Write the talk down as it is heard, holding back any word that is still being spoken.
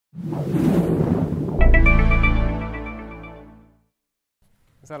Is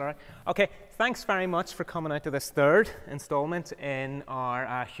that all right? Okay, thanks very much for coming out to this third installment in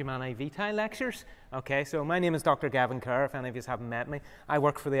our Humanae Vitae lectures. Okay, so my name is Dr. Gaven Kerr, if any of you haven't met me. I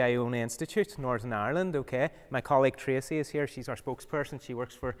work for the Iona Institute, Northern Ireland, okay? My colleague Tracy is here, she's our spokesperson, she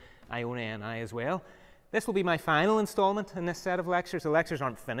works for Iona NI as well. This will be my final installment in this set of lectures. The lectures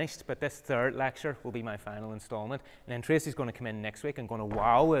aren't finished, but this third lecture will be my final installment. And then Tracy's going to come in next week and going to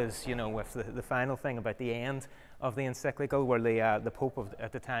wow us, you know, with the final thing about the end of the encyclical, where the Pope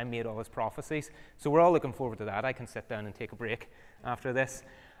at the time made all his prophecies. So we're all looking forward to that. I can sit down and take a break after this.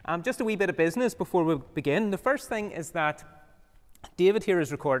 Just a wee bit of business before we begin. The first thing is that David here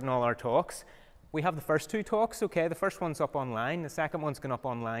is recording all our talks. We have the first two talks, okay? The first one's up online, the second one's going up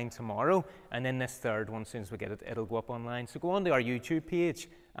online tomorrow, and then this third one, as soon as we get it, it'll go up online. So go on to our YouTube page,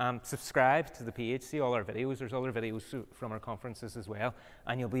 subscribe to the page, see all our videos. There's other videos from our conferences as well,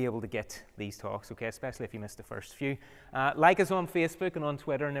 and you'll be able to get these talks, okay? Especially if you missed the first few. Like us on Facebook and on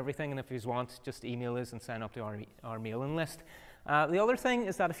Twitter and everything, and if you want, just email us and sign up to our mailing list. The other thing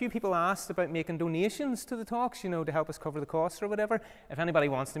is that a few people asked about making donations to the talks, you know, to help us cover the costs or whatever. If anybody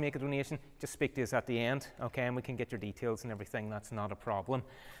wants to make a donation, just speak to us at the end, okay, and we can get your details and everything. That's not a problem.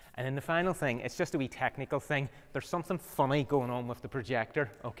 And then the final thing, it's just a wee technical thing. There's something funny going on with the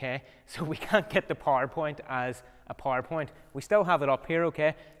projector, okay? So we can't get the PowerPoint as a PowerPoint. We still have it up here,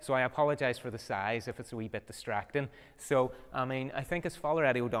 okay? So I apologize for the size if it's a wee bit distracting. So, I mean, I think as Father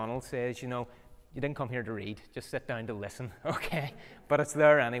Eddie O'Donnell says, you know, you didn't come here to read, just sit down to listen, okay? But it's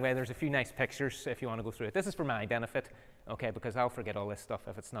there anyway. There's a few nice pictures if you want to go through it. This is for my benefit, okay, because I'll forget all this stuff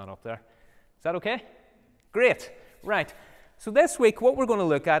if it's not up there. Is that okay? Great. Right. So this week, what we're going to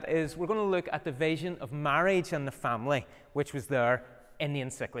look at is we're going to look at the vision of marriage and the family, which was there in the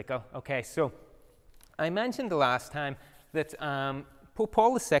encyclical, okay? So I mentioned the last time that Pope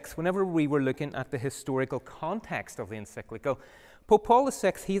Paul VI, whenever we were looking at the historical context of the encyclical, Pope Paul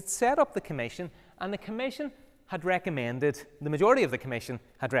VI, he had set up the commission, and the commission had recommended, the majority of the commission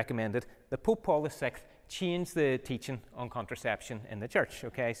had recommended that Pope Paul VI change the teaching on contraception in the church,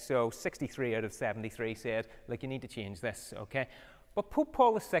 okay? So 63 out of 73 said, look, you need to change this, okay? But Pope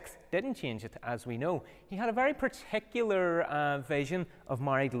Paul VI didn't change it, as we know. He had a very particular vision of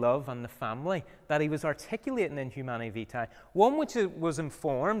married love and the family that he was articulating in Humanae Vitae, one which was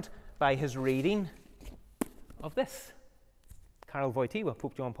informed by his reading of this. Karol Wojtyła,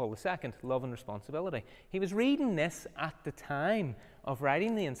 Pope John Paul II, Love and Responsibility. He was reading this at the time of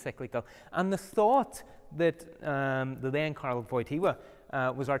writing the encyclical, and the thought that the then Karol Wojtyła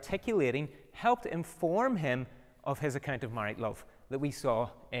was articulating helped inform him of his account of married love that we saw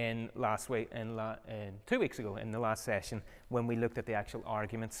in 2 weeks ago in the last session when we looked at the actual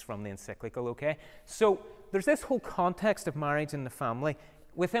arguments from the encyclical, okay? So there's this whole context of marriage and the family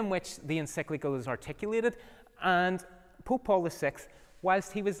within which the encyclical is articulated, and Pope Paul VI,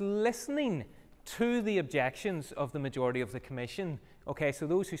 whilst he was listening to the objections of the majority of the commission, okay, so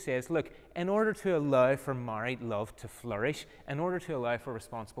those who says, look, in order to allow for married love to flourish, in order to allow for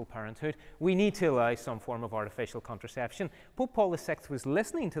responsible parenthood, we need to allow some form of artificial contraception. Pope Paul VI was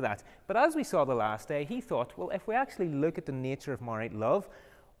listening to that, but as we saw the last day, he thought, well, if we actually look at the nature of married love,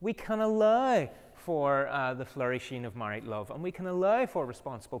 we can allow for the flourishing of married love, and we can allow for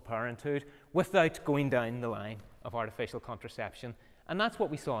responsible parenthood without going down the line of artificial contraception. And that's what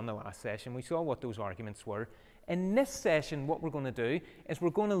we saw in the last session. We saw what those arguments were. In this session, what we're going to do is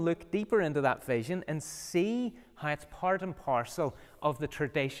we're going to look deeper into that vision and see how it's part and parcel of the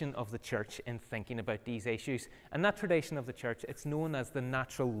tradition of the church in thinking about these issues. And that tradition of the church, it's known as the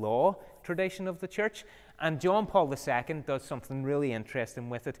natural law tradition of the church. And John Paul II does something really interesting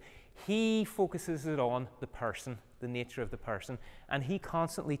with it. He focuses it on the person, the nature of the person, and he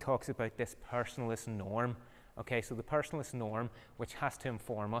constantly talks about this personalist norm. Okay, so the personalist norm, which has to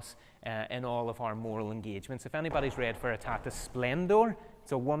inform us in all of our moral engagements. If anybody's read Veritatis Splendor,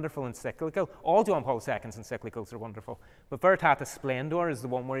 it's a wonderful encyclical. All John Paul II's encyclicals are wonderful, but Veritatis Splendor is the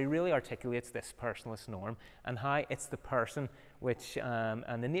one where he really articulates this personalist norm and how it's the person which,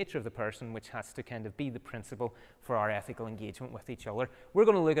 and the nature of the person, which has to kind of be the principle for our ethical engagement with each other. We're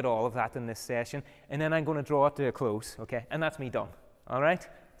going to look at all of that in this session, and then I'm going to draw it to a close, okay? And that's me done, all right?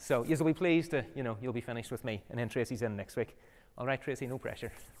 So you'll be pleased to, you'll be finished with me, and then Tracy's in next week. All right, Tracy, no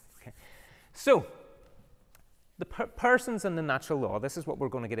pressure. Okay. So the persons and the natural law, this is what we're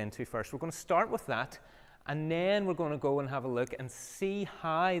going to get into first. We're going to start with that, and then we're going to go and have a look and see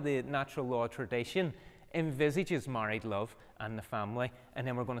how the natural law tradition envisages married love and the family, and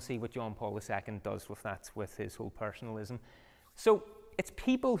then we're going to see what John Paul II does with that, with his whole personalism. So it's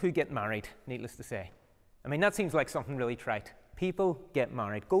people who get married, needless to say. I mean, that seems like something really trite. People get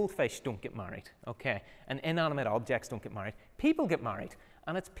married. Goldfish don't get married, okay? And inanimate objects don't get married. People get married,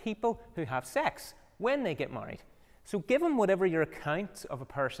 and it's people who have sex when they get married. So given whatever your account of a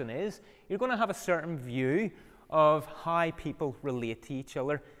person is, you're going to have a certain view of how people relate to each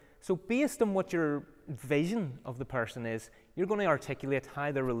other. So based on what your vision of the person is, you're going to articulate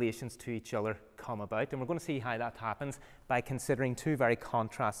how their relations to each other come about. And we're going to see how that happens by considering two very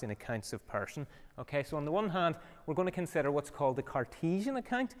contrasting accounts of person. Okay, so on the one hand, we're going to consider what's called the Cartesian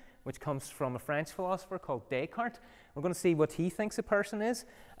account, which comes from a French philosopher called Descartes. We're going to see what he thinks a person is,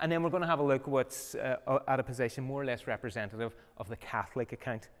 and then we're going to have a look what's at a position more or less representative of the Catholic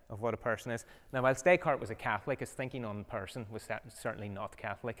account of what a person is. Now, whilst Descartes was a Catholic, his thinking on person was certainly not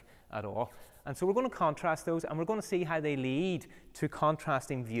Catholic at all. And so we're going to contrast those, and we're going to see how they lead to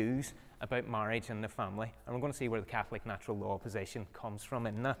contrasting views about marriage and the family. And we're going to see where the Catholic natural law position comes from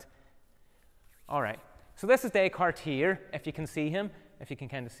in that. All right, so this is Descartes here, if you can see him. If you can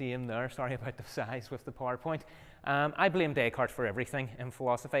kind of see him there, sorry about the size with the PowerPoint. I blame Descartes for everything in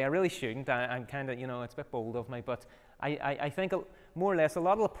philosophy. I really shouldn't. I'm kind of, it's a bit bold of me, but I think more or less a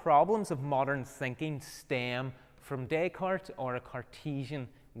lot of the problems of modern thinking stem from Descartes or a Cartesian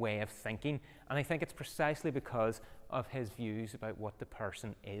way of thinking. And I think it's precisely because of his views about what the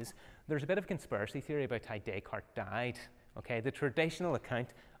person is. There's a bit of conspiracy theory about how Descartes died. Okay, the traditional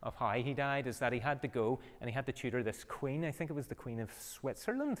account of how he died is that he had to go and he had to tutor this queen. I think it was the Queen of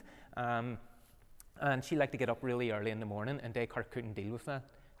Switzerland. And she liked to get up really early in the morning, and Descartes couldn't deal with that.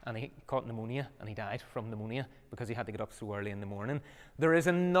 And he caught pneumonia, and he died from pneumonia because he had to get up so early in the morning. There is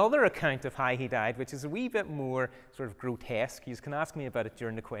another account of how he died, which is a wee bit more sort of grotesque. You can ask me about it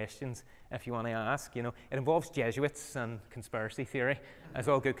during the questions if you want to ask. It involves Jesuits and conspiracy theory, as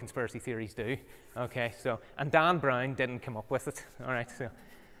all good conspiracy theories do. Okay, and Dan Brown didn't come up with it. All right, so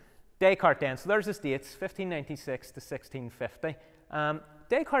Descartes then. So there's his dates, 1596 to 1650.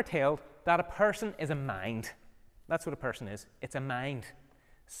 Descartes held that a person is a mind. That's what a person is. It's a mind.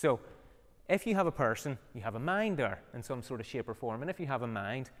 So if you have a person, you have a mind there in some sort of shape or form. And if you have a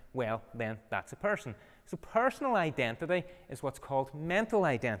mind, well, then that's a person. So personal identity is what's called mental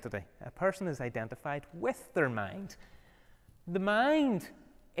identity. A person is identified with their mind. The mind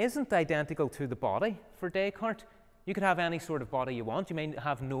isn't identical to the body for Descartes. You could have any sort of body you want. You may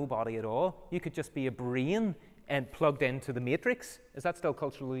have no body at all. You could just be a brain and plugged into the matrix. Is that still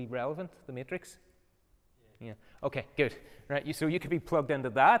culturally relevant, the matrix? Yeah. Okay, good. Right. So you could be plugged into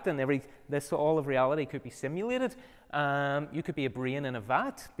that, and all of reality could be simulated. You could be a brain in a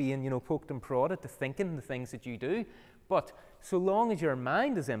vat, being poked and prodded to thinking the things that you do. But so long as your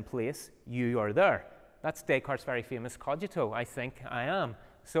mind is in place, you are there. That's Descartes' very famous cogito. I think I am.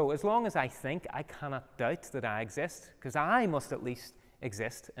 So as long as I think, I cannot doubt that I exist, because I must at least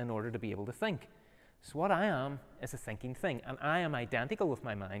exist in order to be able to think. So what I am is a thinking thing, and I am identical with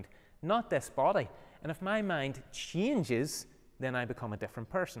my mind, not this body. And if my mind changes, then I become a different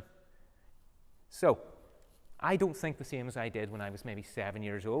person. So I don't think the same as I did when I was maybe 7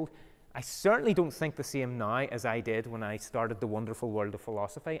 years old. I certainly don't think the same now as I did when I started the wonderful world of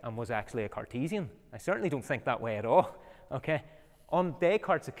philosophy and was actually a Cartesian. I certainly don't think that way at all. Okay? On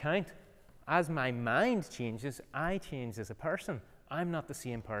Descartes' account, as my mind changes, I change as a person. I'm not the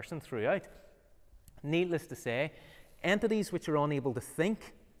same person throughout. Needless to say, entities which are unable to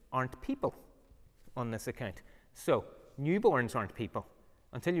think aren't people on this account. So, newborns aren't people.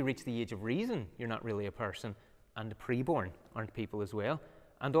 Until you reach the age of reason, you're not really a person, and the preborn aren't people as well.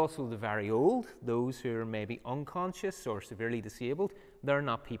 And also the very old, those who are maybe unconscious or severely disabled, they're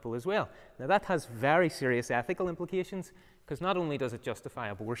not people as well. Now that has very serious ethical implications, because not only does it justify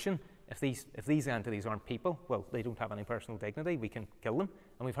abortion, if these entities aren't people, well, they don't have any personal dignity, we can kill them,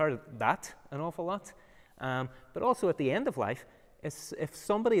 and we've heard that an awful lot. But also at the end of life, if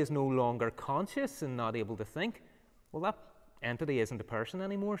somebody is no longer conscious and not able to think, well, that entity isn't a person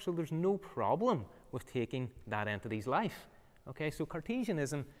anymore, so there's no problem with taking that entity's life. Okay, so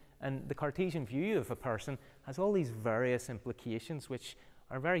Cartesianism and the Cartesian view of a person has all these various implications which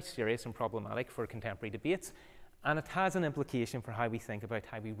are very serious and problematic for contemporary debates, and it has an implication for how we think about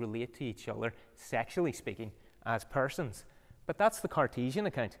how we relate to each other, sexually speaking, as persons. But that's the Cartesian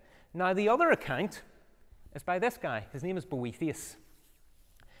account. Now, the other account is by this guy. His name is Boethius.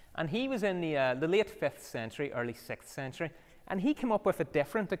 And he was in the late 5th century, early 6th century, and he came up with a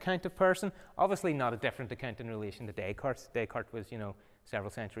different account of person. Obviously not a different account in relation to Descartes. Descartes was, several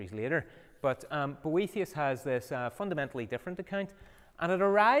centuries later. But Boethius has this fundamentally different account, and it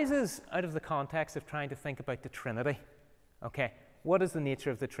arises out of the context of trying to think about the Trinity. Okay, what is the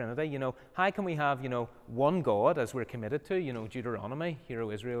nature of the Trinity? You know, how can we have, you know, one God as we're committed to, you know, Deuteronomy, Hear,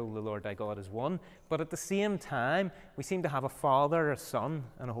 O Israel, the Lord thy God is one, but at the same time, we seem to have a Father, a Son,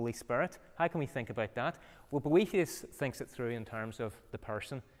 and a Holy Spirit. How can we think about that? Well, Boethius thinks it through in terms of the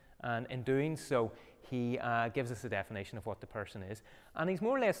person, and in doing so, he gives us a definition of what the person is. And he's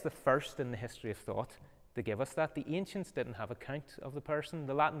more or less the first in the history of thought to give us that. The ancients didn't have a count of the person.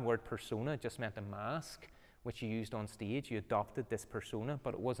 The Latin word persona just meant a mask, which you used on stage. You adopted this persona,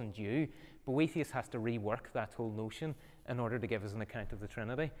 but it wasn't you. Boethius has to rework that whole notion in order to give us an account of the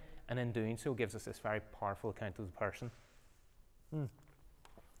Trinity, and in doing so gives us this very powerful account of the person. Come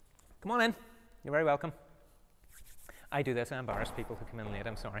on in. You're very welcome. I do this. I embarrass people who come in late.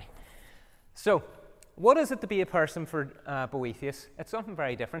 I'm sorry. So, what is it to be a person for Boethius? It's something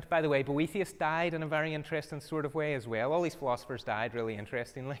very different. By the way, Boethius died in a very interesting sort of way as well. All these philosophers died really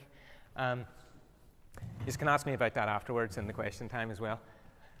interestingly. You can ask me about that afterwards in the question time as well.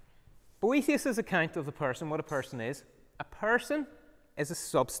 Boethius' account of the person, what a person is a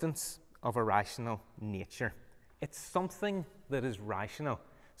substance of a rational nature. It's something that is rational.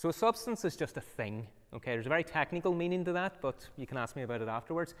 So a substance is just a thing. Okay, there's a very technical meaning to that, but you can ask me about it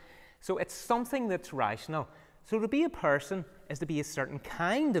afterwards. So it's something that's rational. So to be a person is to be a certain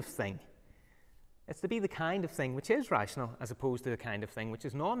kind of thing. It's to be the kind of thing which is rational as opposed to the kind of thing which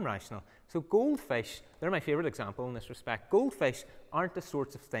is non-rational. So goldfish, they're my favourite example in this respect. Goldfish aren't the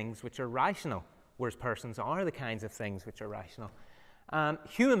sorts of things which are rational, whereas persons are the kinds of things which are rational.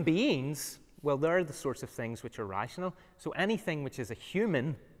 Human beings, well, they're the sorts of things which are rational. So anything which is a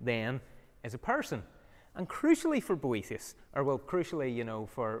human, then, is a person. And crucially for Boethius, or well, crucially, you know,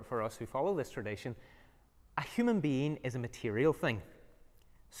 for us who follow this tradition, a human being is a material thing.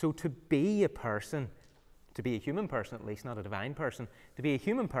 So to be a person, to be a human person at least, not a divine person, to be a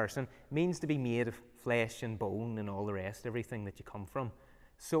human person means to be made of flesh and bone and all the rest, everything that you come from.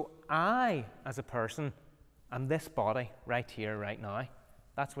 So I, as a person, am this body right here, right now.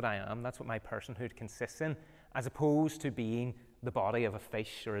 That's what I am. That's what my personhood consists in, as opposed to being the body of a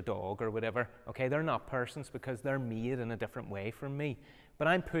fish or a dog or whatever. Okay, they're not persons because they're made in a different way from me. But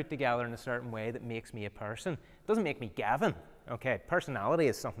I'm put together in a certain way that makes me a person. It doesn't make me Gaven. Okay, personality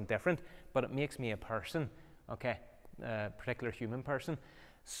is something different, but it makes me a person. Okay, a particular human person.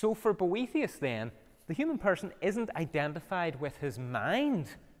 So for Boethius then, the human person isn't identified with his mind.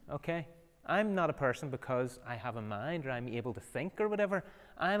 Okay, I'm not a person because I have a mind or I'm able to think or whatever.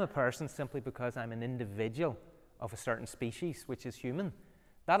 I'm a person simply because I'm an individual of a certain species, which is human.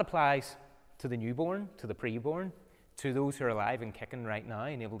 That applies to the newborn, to the preborn, to those who are alive and kicking right now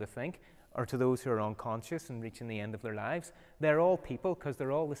and able to think, or to those who are unconscious and reaching the end of their lives. They're all people because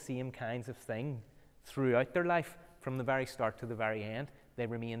they're all the same kinds of thing throughout their life. From the very start to the very end, they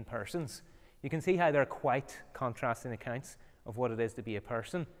remain persons. You can see how they're quite contrasting accounts of what it is to be a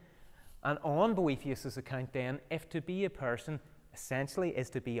person. And on Boethius' account then, if to be a person essentially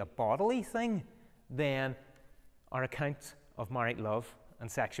is to be a bodily thing, then our account of married love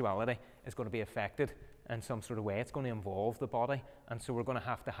and sexuality is going to be affected in some sort of way. It's going to involve the body, and so we're going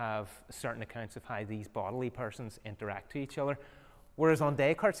to have certain accounts of how these bodily persons interact to each other. Whereas on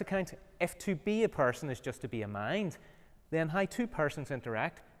Descartes' account, if to be a person is just to be a mind, then how two persons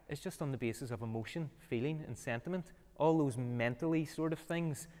interact is just on the basis of emotion, feeling, and sentiment, all those mentally sort of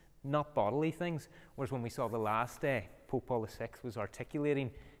things, not bodily things. Whereas when we saw the last day, Pope Paul VI was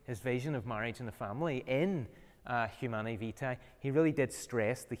articulating his vision of marriage and the family in Humanae Vitae. He really did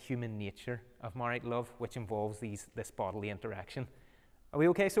stress the human nature of married love, which involves this bodily interaction. Are we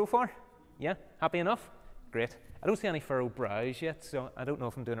okay so far? Yeah? Happy enough? Great. I don't see any furrowed brows yet, so I don't know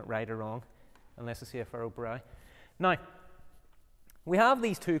if I'm doing it right or wrong, unless I see a furrowed brow. Now, we have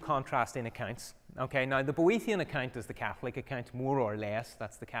these two contrasting accounts. Okay, now the Boethian account is the Catholic account, more or less.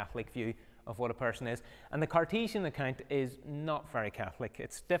 That's the Catholic view of what a person is. And the Cartesian account is not very Catholic.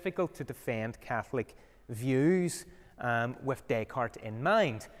 It's difficult to defend Catholic views with Descartes in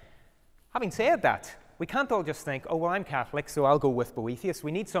mind. Having said that, we can't all just think, oh, well, I'm Catholic, so I'll go with Boethius.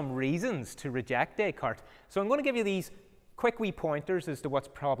 We need some reasons to reject Descartes. So I'm going to give you these quick wee pointers as to what's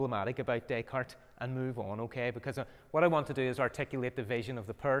problematic about Descartes and move on, okay? Because what I want to do is articulate the vision of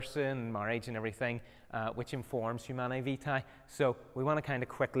the person, marriage and everything, which informs Humanae Vitae. So we want to kind of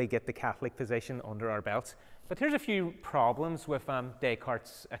quickly get the Catholic position under our belts. But here's a few problems with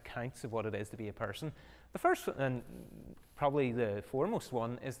Descartes' accounts of what it is to be a person. The first, and probably the foremost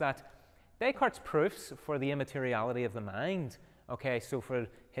one, is that Descartes' proofs for the immateriality of the mind, okay, so for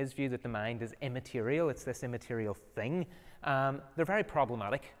his view that the mind is immaterial, it's this immaterial thing, they're very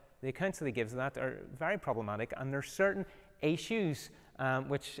problematic. The accounts that he gives of that are very problematic, and there's certain issues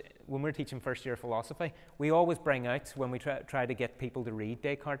which when we're teaching first year philosophy, we always bring out when we try to get people to read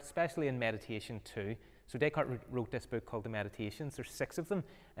Descartes, especially in meditation too. So Descartes wrote this book called The Meditations. There's 6 of them,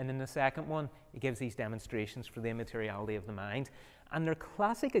 and in the second one, he gives these demonstrations for the immateriality of the mind. And they're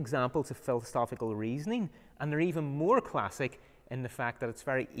classic examples of philosophical reasoning, and they're even more classic in the fact that it's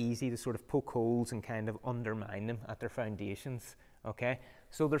very easy to sort of poke holes and kind of undermine them at their foundations, okay?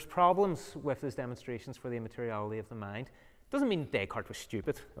 So there's problems with his demonstrations for the immateriality of the mind. Doesn't mean Descartes was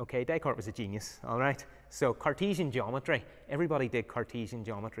stupid, okay? Descartes was a genius, all right? So Cartesian geometry, everybody did Cartesian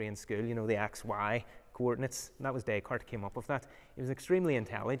geometry in school, you know, the x, y coordinates. That was Descartes came up with that. He was extremely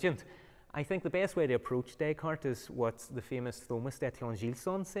intelligent. I think the best way to approach Descartes is what the famous Thomas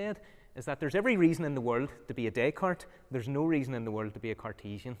d'Étienne-Gilson said, is that there's every reason in the world to be a Descartes, there's no reason in the world to be a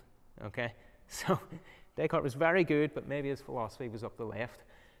Cartesian, okay? So Descartes was very good, but maybe his philosophy was up the left.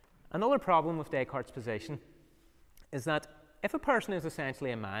 Another problem with Descartes' position is that if a person is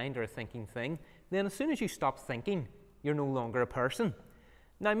essentially a mind or a thinking thing, then as soon as you stop thinking, you're no longer a person.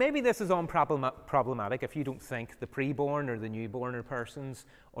 Now, maybe this is unproblematic if you don't think the preborn or the newborn are persons,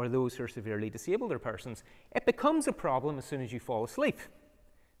 or those who are severely disabled are persons. It becomes a problem as soon as you fall asleep,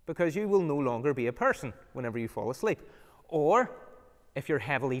 because you will no longer be a person whenever you fall asleep. Or if you're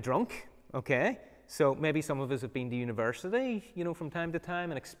heavily drunk, okay? So maybe some of us have been to university, you know, from time to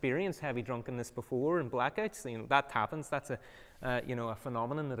time and experienced heavy drunkenness before and blackouts. You know, that happens. That's a, you know, a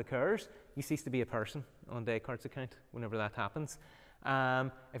phenomenon that occurs. You cease to be a person on Descartes' account whenever that happens.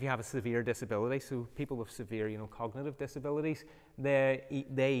 If you have a severe disability, so people with severe, you know, cognitive disabilities, they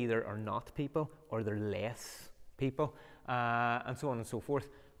either are not people or they're less people, and so on and so forth.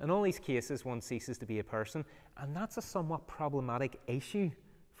 In all these cases, one ceases to be a person, and that's a somewhat problematic issue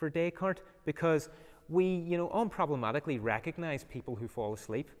for Descartes, because we, you know, unproblematically recognize people who fall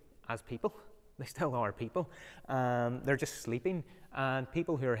asleep as people. They still are people. They're just sleeping. And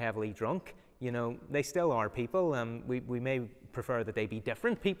people who are heavily drunk, you know, they still are people. We may prefer that they be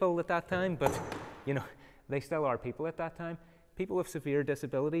different people at that time, but, you know, they still are people at that time. People with severe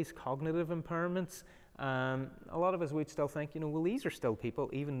disabilities, cognitive impairments, a lot of us would still think, you know, well, these are still people,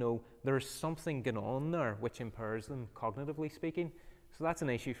 even though there's something going on there which impairs them, cognitively speaking. So that's an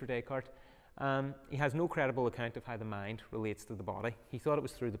issue for Descartes. He has no credible account of how the mind relates to the body. He thought it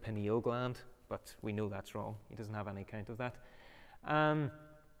was through the pineal gland, but we know that's wrong. He doesn't have any account of that. And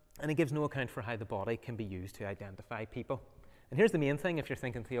he gives no account for how the body can be used to identify people. And here's the main thing if you're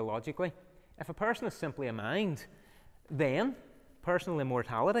thinking theologically. If a person is simply a mind, then personal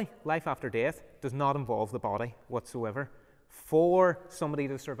immortality, life after death, does not involve the body whatsoever. For somebody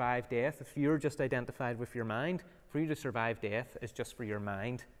to survive death, if you're just identified with your mind, for you to survive death is just for your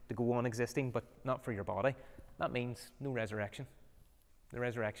mind to go on existing, but not for your body. That means no resurrection. The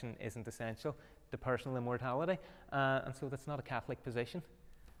resurrection isn't essential to personal immortality, and so that's not a Catholic position.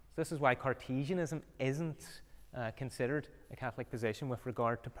 So this is why Cartesianism isn't considered a Catholic position with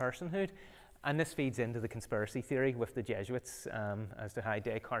regard to personhood, and this feeds into the conspiracy theory with the Jesuits as to how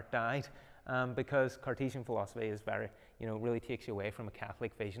Descartes died, because Cartesian philosophy is very, you know, really takes you away from a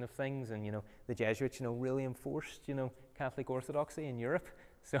Catholic vision of things, and, you know, the Jesuits, you know, really enforced, you know, Catholic orthodoxy in Europe.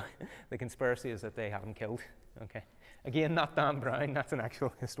 So the conspiracy is that they have him killed. Okay, again, not Dan Brown. That's an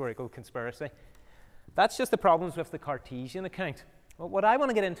actual historical conspiracy. That's just the problems with the Cartesian account. Well, what I want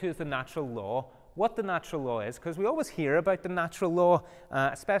to get into is the natural law. What the natural law is, because we always hear about the natural law,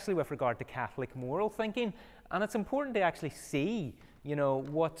 especially with regard to Catholic moral thinking, and it's important to actually see, you know,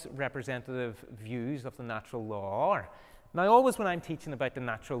 what representative views of the natural law are. Now, always when I'm teaching about the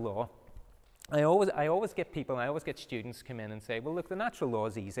natural law, I always get students come in and say, well, look, the natural law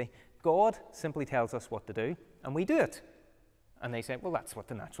is easy. God simply tells us what to do, and we do it. And they say, well, that's what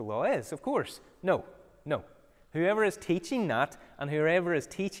the natural law is, of course. No. Whoever is teaching that, and whoever is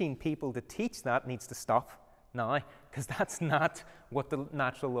teaching people to teach that, needs to stop now, because that's not what the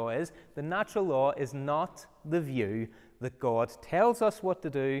natural law is. The natural law is not the view that God tells us what to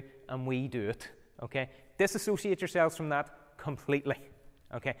do and we do it. Okay? Disassociate yourselves from that completely.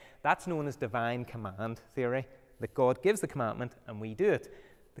 Okay? That's known as divine command theory, that God gives the commandment and we do it.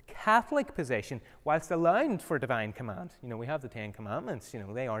 The Catholic position, whilst allowing for divine command, you know, we have the 10 Commandments, you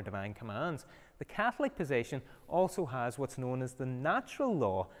know, they are divine commands. The Catholic position also has what's known as the natural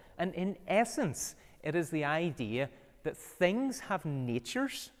law, and in essence, it is the idea that things have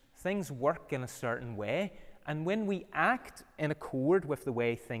natures, things work in a certain way, and when we act in accord with the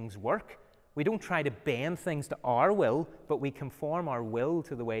way things work, we don't try to bend things to our will, but we conform our will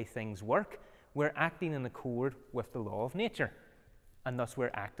to the way things work. We're acting in accord with the law of nature, and thus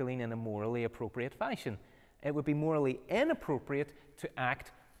we're acting in a morally appropriate fashion. It would be morally inappropriate to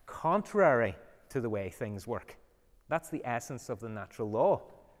act contrary to the way things work. That's the essence of the natural law.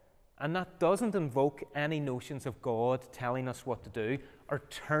 And that doesn't invoke any notions of God telling us what to do or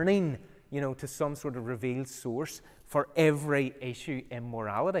turning, to some sort of revealed source for every issue in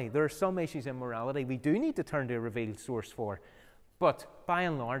morality. There are some issues in morality we do need to turn to a revealed source for. But by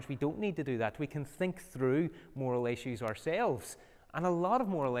and large, we don't need to do that. We can think through moral issues ourselves. And a lot of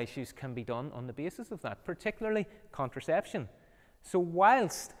moral issues can be done on the basis of that, particularly contraception. So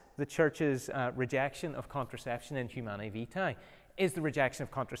whilst the Church's rejection of contraception in Humanae Vitae is the rejection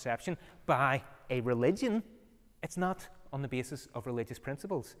of contraception by a religion, it's not on the basis of religious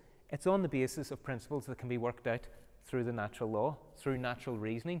principles. It's on the basis of principles that can be worked out through the natural law, through natural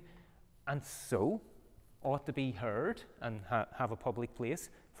reasoning, and so ought to be heard and have a public place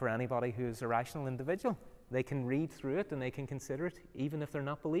for anybody who is a rational individual. They can read through it and they can consider it, even if they're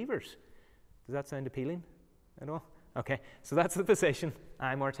not believers. Does that sound appealing at all? Okay, so that's the position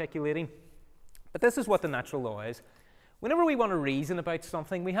I'm articulating. But this is what the natural law is. Whenever we want to reason about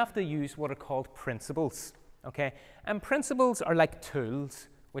something, we have to use what are called principles. Okay, and principles are like tools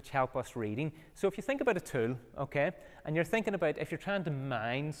which help us reading. So if you think about a tool, okay, and you're thinking about if you're trying to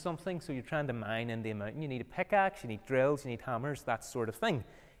mine something, so you're trying to mine in the mountain, you need a pickaxe, you need drills, you need hammers, that sort of thing.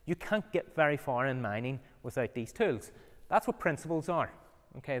 You can't get very far in mining without these tools. That's what principles are.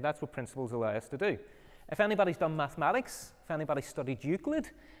 Okay, that's what principles allow us to do. If anybody's done mathematics, if anybody's studied Euclid,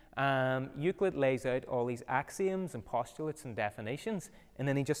 Euclid lays out all these axioms and postulates and definitions, and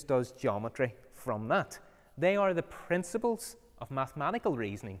then he just does geometry from that. They are the principles of mathematical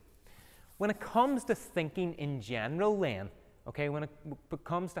reasoning. When it comes to thinking in general then, okay, when it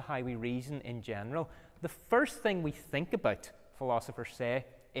comes to how we reason in general, the first thing we think about, philosophers say,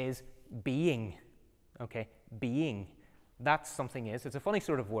 is being. Okay, being. That something is. It's a funny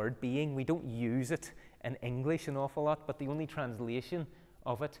sort of word, being. We don't use it in English an awful lot, but the only translation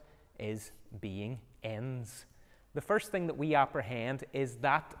of it is being, ends. The first thing that we apprehend is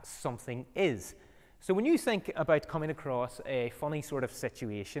that something is. So when you think about coming across a funny sort of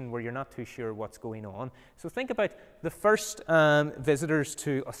situation where you're not too sure what's going on, so think about the first visitors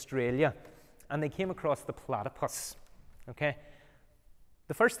to Australia, and they came across the platypus, okay?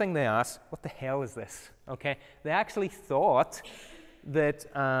 The first thing they asked, what the hell is this? Okay, they actually thought that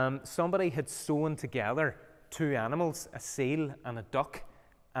somebody had sewn together two animals, a seal and a duck,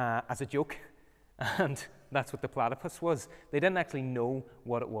 as a joke, and that's what the platypus was. They didn't actually know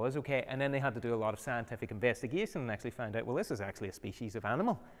what it was, okay, and then they had to do a lot of scientific investigation and actually find out, well, this is actually a species of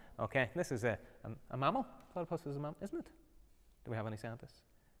animal, okay? This is a mammal. Platypus is a mammal, isn't it? Do we have any scientists?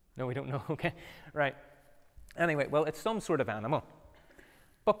 No, we don't know, okay, right. Anyway, well, it's some sort of animal.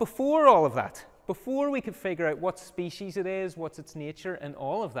 But before all of that, before we could figure out what species it is, what's its nature, and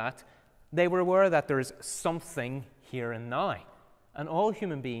all of that, they were aware that there is something here and now. And all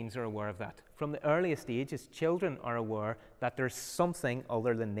human beings are aware of that. From the earliest ages, children are aware that there's something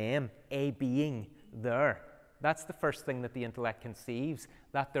other than them, a being there. That's the first thing that the intellect conceives,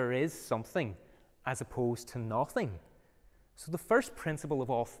 that there is something as opposed to nothing. So the first principle of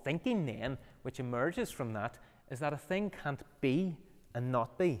all thinking then, which emerges from that, is that a thing can't be and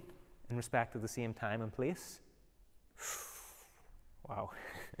not be in respect of the same time and place. Wow.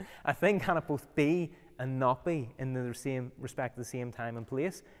 A thing cannot both be and not be in the same respect of the same time and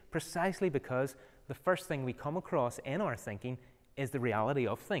place, precisely because the first thing we come across in our thinking is the reality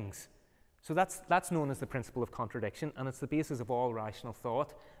of things. So that's known as the principle of contradiction, and it's the basis of all rational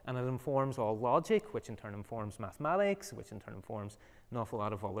thought, and it informs all logic, which in turn informs mathematics, which in turn informs an awful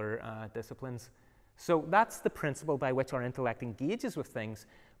lot of other disciplines. So that's the principle by which our intellect engages with things.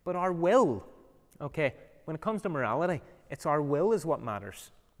 But our will, okay, when it comes to morality, it's our will is what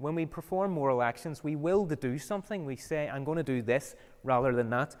matters. When we perform moral actions, we will to do something. We say, I'm going to do this rather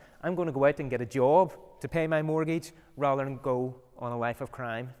than that. I'm going to go out and get a job to pay my mortgage rather than go on a life of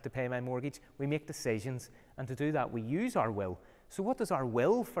crime to pay my mortgage. We make decisions, and to do that, we use our will. So what does our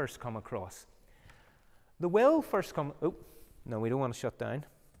will first come across? The will first come... Oh, no, we don't want to shut down.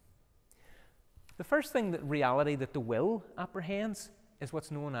 The first thing reality that the will apprehends is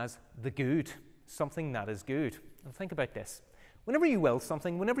what's known as the good, something that is good. And think about this. Whenever you will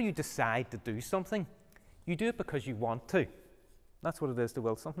something, whenever you decide to do something, you do it because you want to. That's what it is to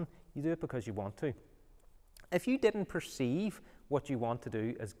will something. You do it because you want to. If you didn't perceive what you want to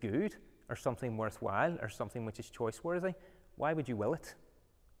do as good, or something worthwhile, or something which is choice-worthy, why would you will it?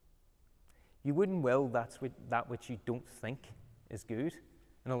 You wouldn't will that which you don't think is good.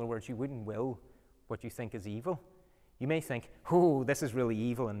 In other words, you wouldn't will what you think is evil. You may think, oh, this is really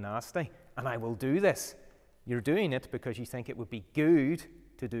evil and nasty, and I will do this. You're doing it because you think it would be good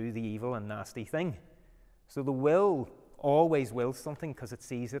to do the evil and nasty thing. So the will always wills something because it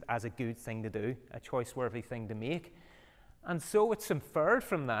sees it as a good thing to do, a choice-worthy thing to make. And so it's inferred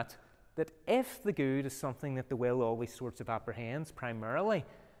from that that if the good is something that the will always sorts of apprehends primarily,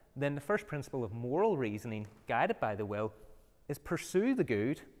 then the first principle of moral reasoning, guided by the will, is pursue the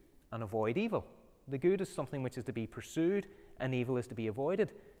good and avoid evil. The good is something which is to be pursued, and evil is to be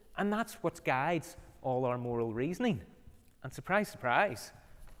avoided. And that's what guides all our moral reasoning. And surprise, surprise,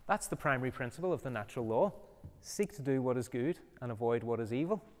 that's the primary principle of the natural law. Seek to do what is good and avoid what is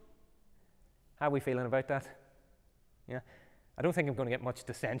evil. How are we feeling about that? Yeah? I don't think I'm going to get much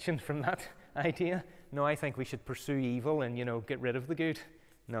dissension from that idea. No, I think we should pursue evil and, get rid of the good.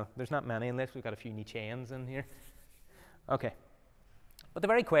 No, there's not many in this. We've got a few Nietzscheans in here. Okay. But the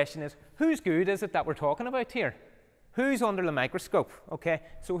very question is, whose good is it that we're talking about here? Who's under the microscope? Okay,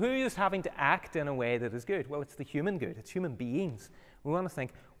 so who is having to act in a way that is good? Well, it's the human good. It's human beings. We want to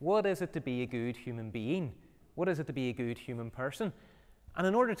think, what is it to be a good human being? What is it to be a good human person? And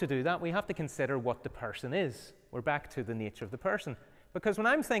in order to do that, we have to consider what the person is. We're back to the nature of the person. Because when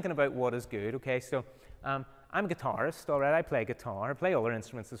I'm thinking about what is good, okay, so I'm a guitarist, all right, I play guitar, I play other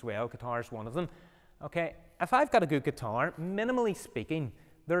instruments as well, guitar is one of them. Okay, if I've got a good guitar, minimally speaking,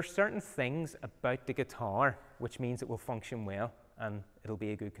 there are certain things about the guitar which means it will function well and it'll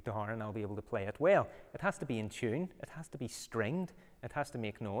be a good guitar and I'll be able to play it well. It has to be in tune, it has to be stringed, it has to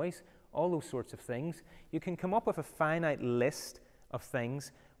make noise, all those sorts of things. You can come up with a finite list of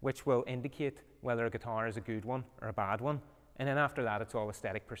things which will indicate whether a guitar is a good one or a bad one. And then after that, it's all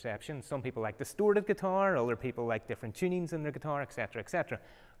aesthetic perception. Some people like distorted guitar, other people like different tunings in their guitar, etc., etc.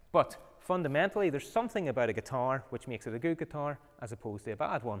 But fundamentally, there's something about a guitar which makes it a good guitar as opposed to a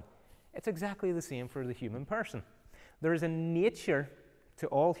bad one. It's exactly the same for the human person. There is a nature to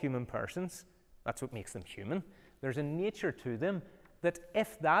all human persons. That's what makes them human. There's a nature to them that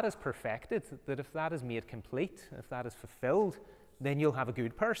if that is perfected, that if that is made complete, if that is fulfilled, then you'll have a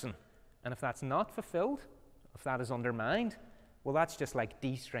good person. And if that's not fulfilled, if that is undermined, well, that's just like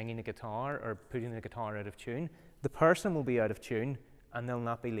de-stringing a guitar or putting the guitar out of tune. The person will be out of tune and they'll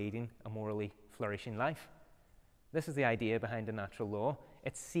not be leading a morally flourishing life. This is the idea behind the natural law.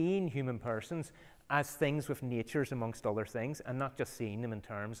 It's seeing human persons as things with natures amongst other things and not just seeing them in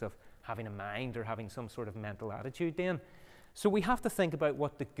terms of having a mind or having some sort of mental attitude then. So we have to think about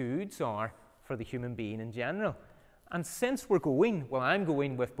what the goods are for the human being in general. And since we're going, well, I'm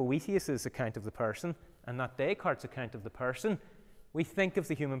going with Boethius's account of the person and not Descartes' account of the person, we think of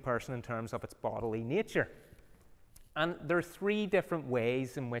the human person in terms of its bodily nature. And there are three different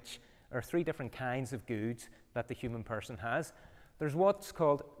ways in which, or three different kinds of goods that the human person has. There's what's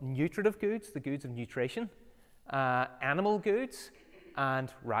called nutritive goods, the goods of nutrition, animal goods,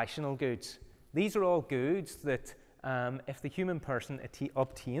 and rational goods. These are all goods that if the human person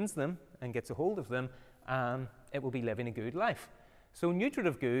obtains them and gets a hold of them, it will be living a good life. So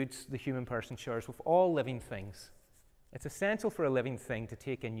nutritive goods, the human person shares with all living things. It's essential for a living thing to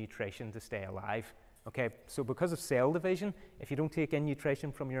take in nutrition to stay alive. Okay, so because of cell division, if you don't take in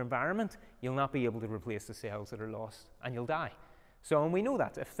nutrition from your environment, you'll not be able to replace the cells that are lost, and you'll die. So, and we know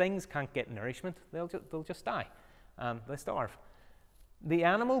that if things can't get nourishment, they'll just die. They'll starve. The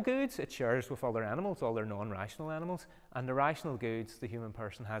animal goods, it shares with other animals, all their non-rational animals, and the rational goods the human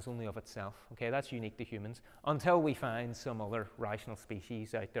person has only of itself. Okay, that's unique to humans, until we find some other rational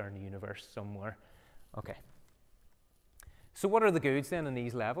species out there in the universe somewhere. Okay. So what are the goods then in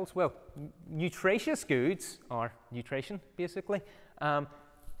these levels? Well, nutritious goods are nutrition, basically.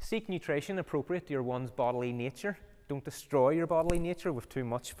 Seek nutrition appropriate to your one's bodily nature. Don't destroy your bodily nature with too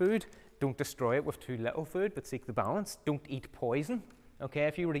much food. Don't destroy it with too little food, but seek the balance. Don't eat poison. Okay,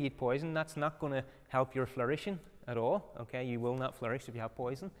 if you were to eat poison, that's not going to help your flourishing at all. Okay, you will not flourish if you have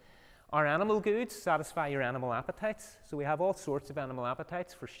poison. Our animal goods satisfy your animal appetites. So we have all sorts of animal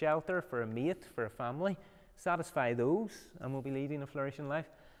appetites for shelter, for a mate, for a family. Satisfy those and we'll be leading a flourishing life.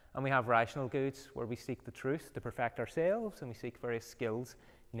 And we have rational goods where we seek the truth to perfect ourselves and we seek various skills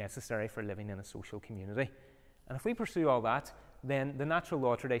necessary for living in a social community. And if we pursue all that, then the natural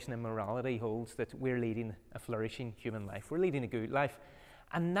law tradition in morality holds that we're leading a flourishing human life. We're leading a good life.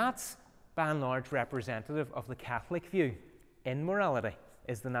 And that's by and large representative of the Catholic view in morality,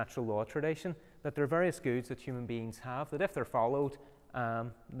 is the natural law tradition, that there are various goods that human beings have, that if they're followed,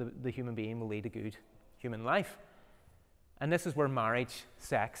 the human being will lead a good human life. And this is where marriage,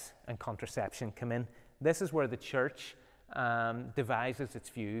 sex, and contraception come in. This is where the church devises its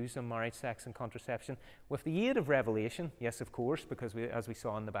views on marriage, sex, and contraception with the aid of revelation. Yes, of course, because as we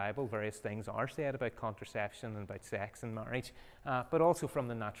saw in the Bible, various things are said about contraception and about sex and marriage, but also from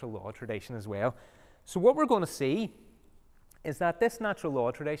the natural law tradition as well. So what we're going to see is that this natural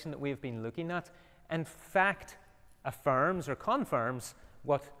law tradition that we've been looking at, in fact, affirms or confirms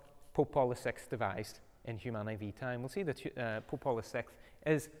what Pope Paul VI devised in Humanae Vitae. And we'll see that Pope Paul VI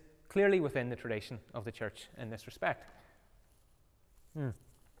is clearly within the tradition of the Church in this respect.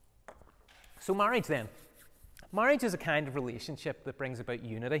 So marriage then. Marriage is a kind of relationship that brings about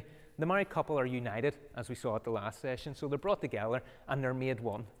unity. The married couple are united, as we saw at the last session, so they're brought together and they're made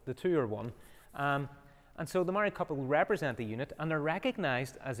one. The two are one. And so the married couple represent the unit, and they're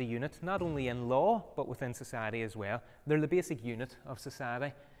recognised as a unit not only in law but within society as well. They're the basic unit of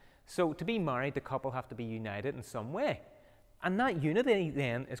society. So to be married, the couple have to be united in some way. And that unity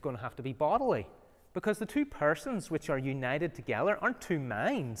then is going to have to be bodily, because the two persons which are united together aren't two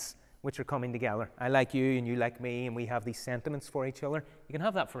minds which are coming together. I like you and you like me, and we have these sentiments for each other. You can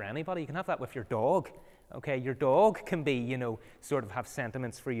have that for anybody. You can have that with your dog. Okay, your dog can be, you know, sort of have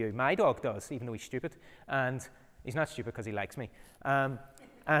sentiments for you. My dog does, even though he's stupid. And he's not stupid because he likes me.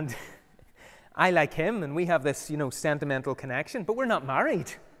 And I like him, and we have this, you know, sentimental connection, but we're not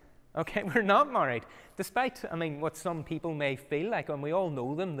married. Okay, we're not married. Despite, I mean, what some people may feel like, and we all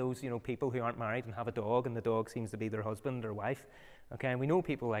know them, those, you know, people who aren't married and have a dog, and the dog seems to be their husband or wife. Okay, and we know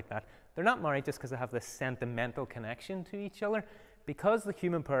people like that. They're not married just because they have this sentimental connection to each other. Because the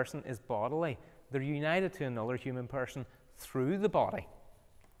human person is bodily, they're united to another human person through the body.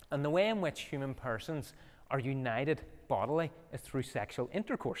 And the way in which human persons are united bodily is through sexual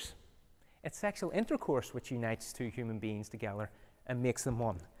intercourse. It's sexual intercourse which unites two human beings together and makes them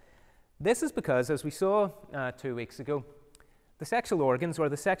one. This is because, as we saw 2 weeks ago, the sexual organs, or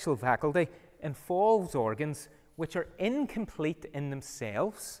the sexual faculty, involves organs which are incomplete in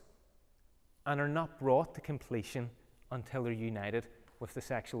themselves and are not brought to completion until they're united with the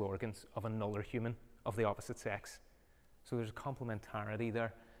sexual organs of another human of the opposite sex. So there's a complementarity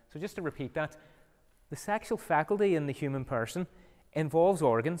there. So just to repeat that, the sexual faculty in the human person involves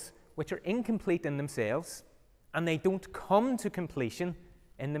organs which are incomplete in themselves, and they don't come to completion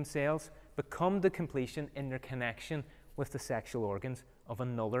in themselves, but come to completion in their connection with the sexual organs of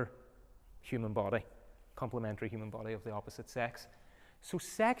another human body, complementary human body of the opposite sex. So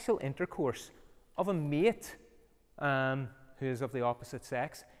sexual intercourse of a mate who is of the opposite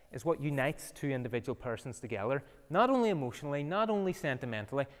sex is what unites two individual persons together, not only emotionally, not only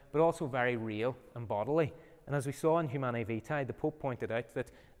sentimentally, but also very real and bodily. And as we saw in Humanae Vitae, the Pope pointed out that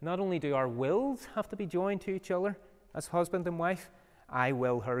not only do our wills have to be joined to each other as husband and wife, I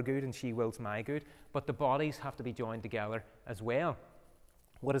will her good and she wills my good, but the bodies have to be joined together as well.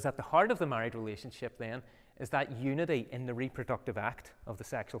 What is at the heart of the married relationship then is that unity in the reproductive act of the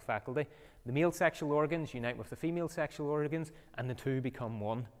sexual faculty. The male sexual organs unite with the female sexual organs, and the two become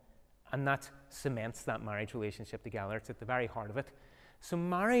one. And that cements that marriage relationship together. It's at the very heart of it. So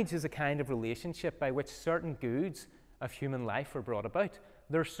marriage is a kind of relationship by which certain goods of human life are brought about.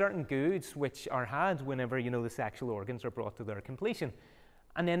 There are certain goods which are had whenever, you know, the sexual organs are brought to their completion.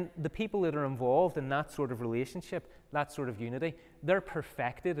 And then the people that are involved in that sort of relationship, that sort of unity, they're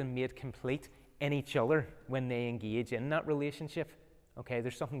perfected and made complete in each other when they engage in that relationship. Okay,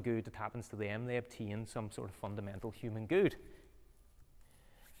 there's something good that happens to them. They obtain some sort of fundamental human good.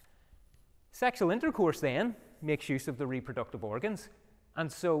 Sexual intercourse then makes use of the reproductive organs. And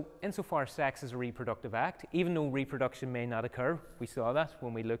so, insofar as sex is a reproductive act, even though reproduction may not occur, we saw that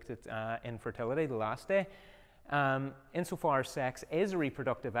when we looked at infertility the last day, insofar as sex is a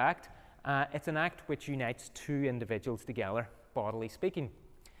reproductive act, it's an act which unites two individuals together, bodily speaking.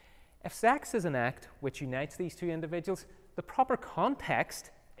 If sex is an act which unites these two individuals, the proper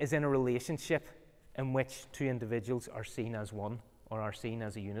context is in a relationship in which two individuals are seen as one or are seen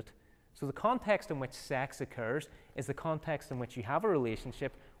as a unit. So the context in which sex occurs is the context in which you have a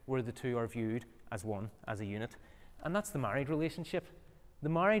relationship where the two are viewed as one, as a unit. And that's the married relationship. The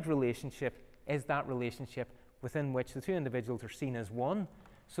married relationship is that relationship within which the two individuals are seen as one.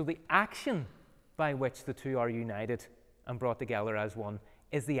 So the action by which the two are united and brought together as one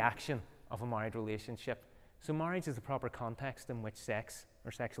is the action of a married relationship. So marriage is the proper context in which sex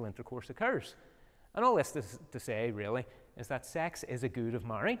or sexual intercourse occurs. And all this is to say, really, is that sex is a good of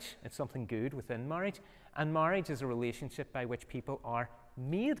marriage. It's something good within marriage. And marriage is a relationship by which people are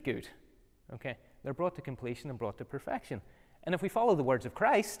made good. Okay? They're brought to completion and brought to perfection. And if we follow the words of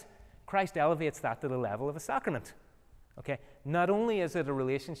Christ, Christ elevates that to the level of a sacrament. Okay? Not only is it a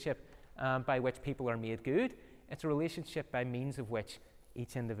relationship by which people are made good, it's a relationship by means of which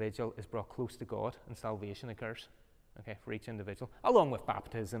each individual is brought close to God and salvation occurs. Okay, for each individual, along with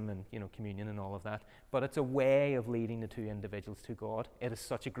baptism and, you know, communion and all of that. But it's a way of leading the two individuals to God. It is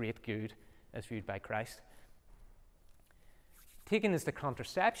such a great good as viewed by Christ. Taken as the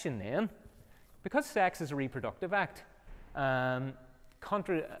contraception then, because sex is a reproductive act,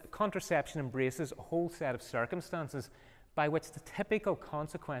 Contraception embraces a whole set of circumstances by which the typical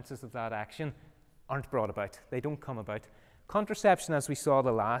consequences of that action aren't brought about. They don't come about. Contraception, as we saw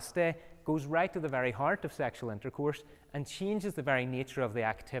the last day, goes right to the very heart of sexual intercourse and changes the very nature of the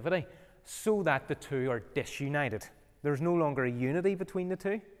activity so that the two are disunited. There's no longer a unity between the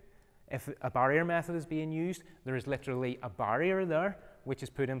two. If a barrier method is being used, there is literally a barrier there which is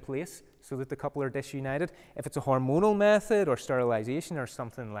put in place so that the couple are disunited. If it's a hormonal method or sterilization or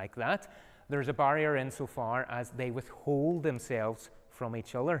something like that, there's a barrier insofar as they withhold themselves from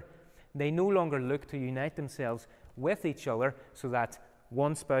each other. They no longer look to unite themselves with each other so that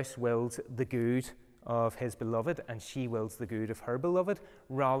one spouse wills the good of his beloved and she wills the good of her beloved.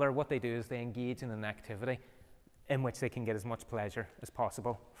 Rather, what they do is they engage in an activity in which they can get as much pleasure as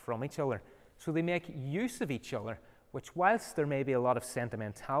possible from each other. So they make use of each other, which, whilst there may be a lot of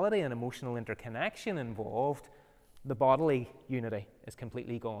sentimentality and emotional interconnection involved, the bodily unity is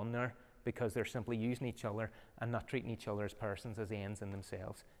completely gone there because they're simply using each other and not treating each other as persons, as ends in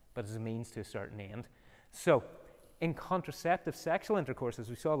themselves, but as a means to a certain end. So, in contraceptive sexual intercourse, as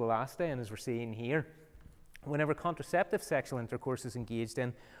we saw the last day and as we're seeing here, whenever contraceptive sexual intercourse is engaged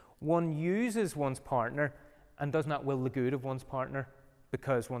in, one uses one's partner and does not will the good of one's partner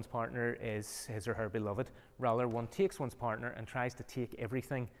because one's partner is his or her beloved. Rather, one takes one's partner and tries to take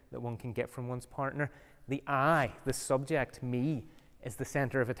everything that one can get from one's partner. The I, the subject, me, is the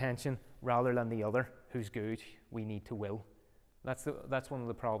center of attention rather than the other, whose good we need to will. That's one of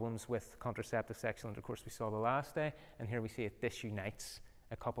the problems with contraceptive sexual intercourse we saw the last day, and here we see it disunites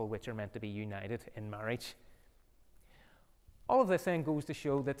a couple which are meant to be united in marriage. All of this then goes to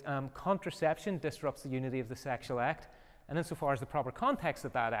show that contraception disrupts the unity of the sexual act, and insofar as the proper context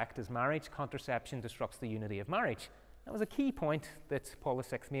of that act is marriage, contraception disrupts the unity of marriage. That was a key point that Paul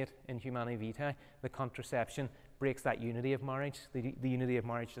VI made in Humanae Vitae. The contraception breaks that unity of marriage. The unity of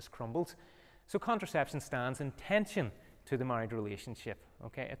marriage just crumbles. So contraception stands in tension to the married relationship.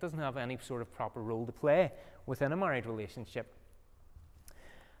 Okay, it doesn't have any sort of proper role to play within a married relationship.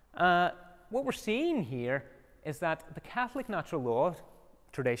 What we're seeing here is that the Catholic natural law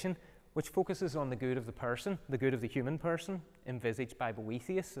tradition, which focuses on the good of the person, the good of the human person, envisaged by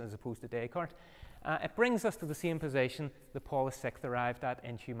Boethius as opposed to Descartes, it brings us to the same position that Paul VI arrived at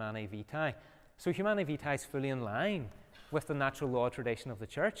in Humanae Vitae. So Humanae Vitae is fully in line with the natural law tradition of the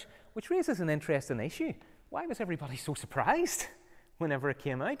Church, which raises an interesting issue. Why was everybody so surprised whenever it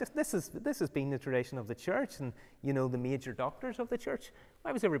came out? This has been the tradition of the Church and, you know, the major doctors of the Church.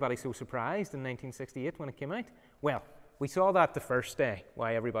 Why was everybody so surprised in 1968 when it came out? Well, we saw that the first day,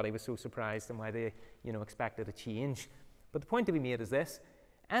 why everybody was so surprised and why they, expected a change. But the point to be made is this: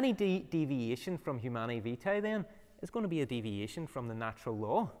 any deviation from Humanae Vitae then is going to be a deviation from the natural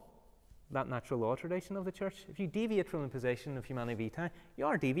law, that natural law tradition of the Church. If you deviate from the position of Humanae Vitae, you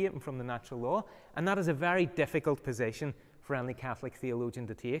are deviating from the natural law, and that is a very difficult position for any Catholic theologian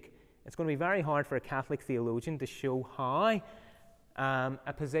to take. It's going to be very hard for a Catholic theologian to show how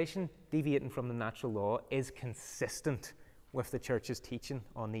a position deviating from the natural law is consistent with the Church's teaching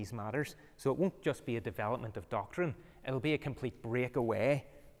on these matters. So it won't just be a development of doctrine, it'll be a complete breakaway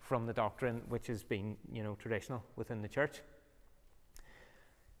from the doctrine which has been, traditional within the Church.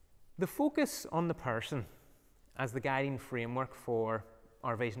 The focus on the person as the guiding framework for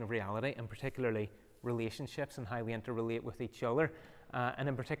our vision of reality, and particularly relationships and how we interrelate with each other, and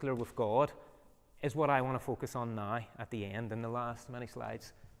in particular with God, is what I want to focus on now at the end in the last many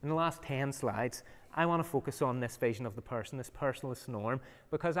slides. In the last 10 slides, I want to focus on this vision of the person, this personalist norm,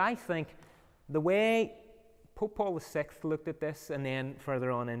 because I think the way Pope Paul VI looked at this, and then further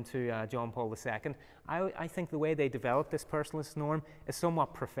on into John Paul II, I think the way they developed this personalist norm is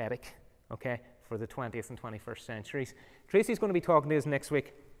somewhat prophetic, okay, for the 20th and 21st centuries. Tracy's going to be talking to us next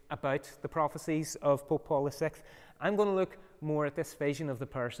week about the prophecies of Pope Paul VI. I'm going to look more at this vision of the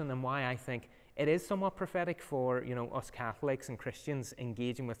person and why I think it is somewhat prophetic for, us Catholics and Christians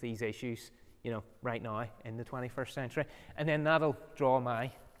engaging with these issues, right now in the 21st century. And then that'll draw my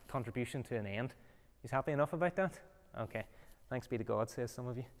contribution to an end. Is happy enough about that? Okay. Thanks be to God, says some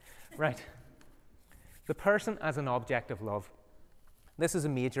of you. Right. The person as an object of love. This is a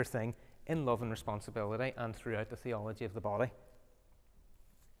major thing in Love and Responsibility and throughout the theology of the body.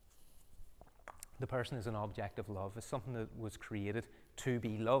 The person is an object of love, is something that was created to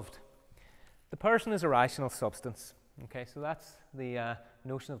be loved. The person is a rational substance. Okay, so that's the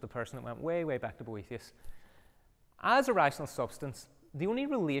notion of the person that went way, way back to Boethius. As a rational substance, the only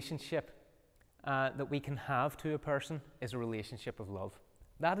relationship that we can have to a person is a relationship of love.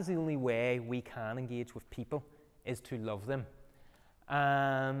 That is the only way we can engage with people, is to love them.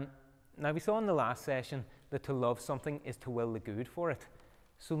 Now, we saw in the last session that to love something is to will the good for it.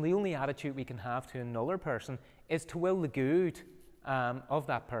 So the only attitude we can have to another person is to will the good of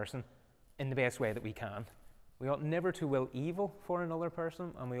that person in the best way that we can. We ought never to will evil for another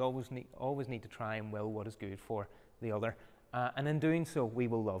person, and we always need to try and will what is good for the other. And in doing so, we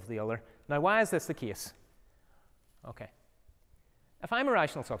will love the other. Now, why is this the case? Okay. If I'm a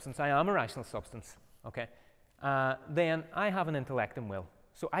rational substance, I am a rational substance, okay, then I have an intellect and will.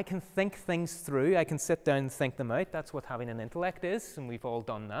 So I can think things through. I can sit down and think them out. That's what having an intellect is, and we've all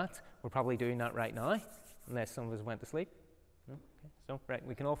done that. We're probably doing that right now, unless some of us went to sleep. No? Okay. So, right,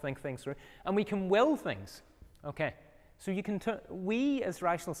 we can all think things through. And we can will things, okay. So we as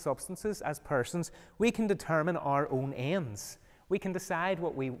rational substances, as persons, we can determine our own ends. We can decide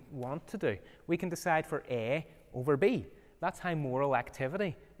what we want to do. We can decide for A over B. That's how moral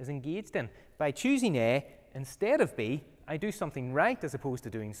activity is engaged in. By choosing A instead of B, I do something right as opposed to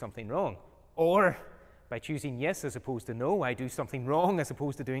doing something wrong. Or by choosing yes as opposed to no, I do something wrong as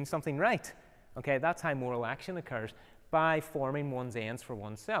opposed to doing something right. Okay, that's how moral action occurs, by forming one's ends for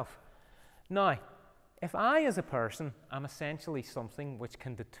oneself. Now, if I as a person am essentially something which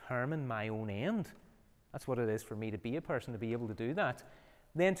can determine my own end, that's what it is for me to be a person, to be able to do that,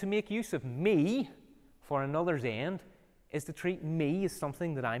 then to make use of me for another's end is to treat me as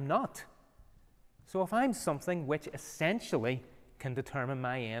something that I'm not. So if I'm something which essentially can determine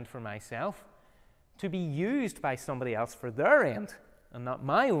my end for myself, to be used by somebody else for their end and not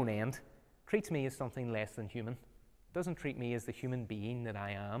my own end treats me as something less than human. It doesn't treat me as the human being that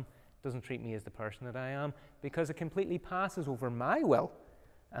I am. It doesn't treat me as the person that I am, because it completely passes over my will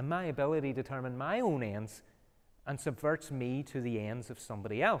and my ability to determine my own ends and subverts me to the ends of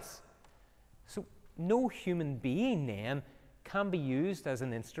somebody else. So no human being then can be used as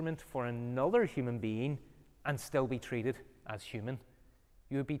an instrument for another human being and still be treated as human.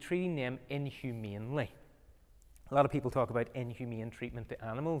 You would be treating them inhumanely. A lot of people talk about inhumane treatment to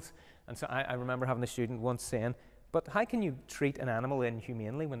animals, and so I remember having a student once saying, but how can you treat an animal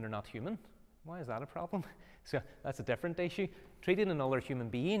inhumanely when they're not human? Why is that a problem? So that's a different issue. Treating another human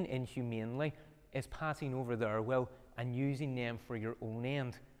being inhumanely is passing over their will and using them for your own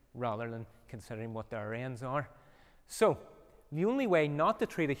end rather than considering what their ends are. So the only way not to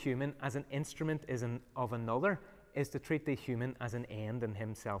treat a human as an instrument of another is to treat the human as an end in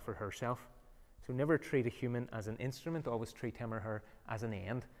himself or herself. So never treat a human as an instrument, always treat him or her as an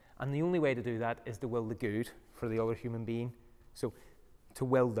end. And the only way to do that is to will the good for the other human being. So to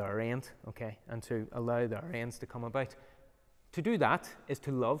will their end, okay, and to allow their ends to come about. To do that is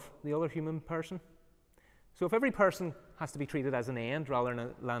to love the other human person. So if every person has to be treated as an end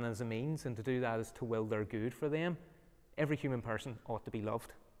rather than as a means, and to do that is to will their good for them, every human person ought to be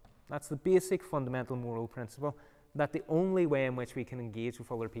loved. That's the basic fundamental moral principle, that the only way in which we can engage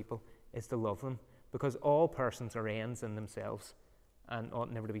with other people is to love them, because all persons are ends in themselves and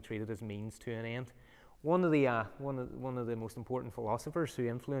ought never to be treated as means to an end. One of the most important philosophers who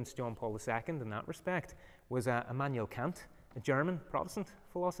influenced John Paul II in that respect was Immanuel Kant, a German Protestant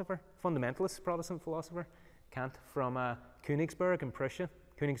philosopher, fundamentalist Protestant philosopher. Kant from Königsberg in Prussia.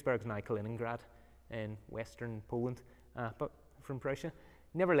 Königsberg is now Kaliningrad in western Poland, but from Prussia.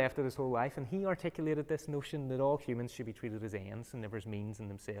 Never left it his whole life, and he articulated this notion that all humans should be treated as ends and never as means in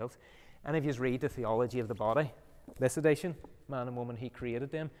themselves. And if you read The Theology of the Body, this edition, Man and Woman, He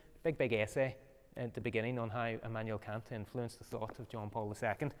Created Them, big essay at the beginning on how Immanuel Kant influenced the thought of John Paul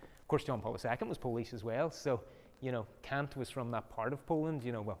II. Of course, John Paul II was Polish as well, so, you know, Kant was from that part of Poland,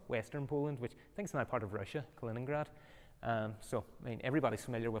 you know, well, western Poland, which I think is now part of Russia, Kaliningrad. So, I mean, everybody's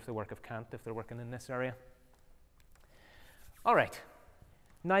familiar with the work of Kant if they're working in this area. All right.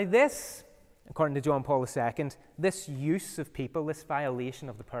 Now this, according to John Paul II, this use of people, this violation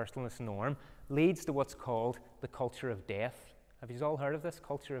of the personalist norm, leads to what's called the culture of death. Have you all heard of this,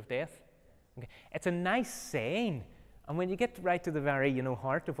 culture of death? Okay. It's a nice saying, and when you get right to the very,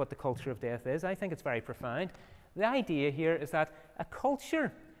 heart of what the culture of death is, I think it's very profound. The idea here is that a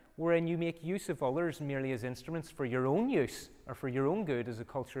culture wherein you make use of others merely as instruments for your own use or for your own good is a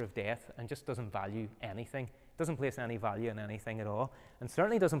culture of death, and just doesn't value anything. Doesn't place any value on anything at all, and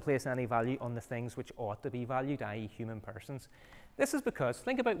certainly doesn't place any value on the things which ought to be valued, i.e. human persons. This is because,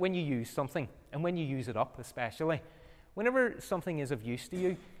 think about when you use something, and when you use it up especially. Whenever something is of use to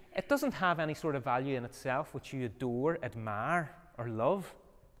you, it doesn't have any sort of value in itself which you adore, admire, or love.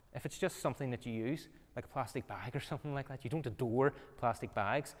 If it's just something that you use, like a plastic bag or something like that, you don't adore plastic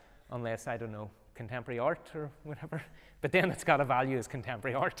bags, unless, I don't know, contemporary art or whatever, but then it's got a value as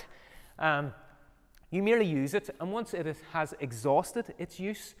contemporary art. You merely use it, and once it has exhausted its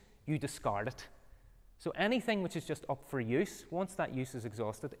use, you discard it. So anything which is just up for use, once that use is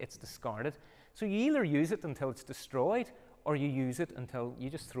exhausted, it's discarded. So you either use it until it's destroyed, or you use it until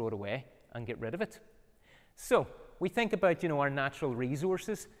you just throw it away and get rid of it. So we think about, our natural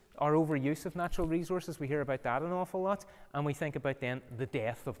resources, our overuse of natural resources. We hear about that an awful lot. And we think about then the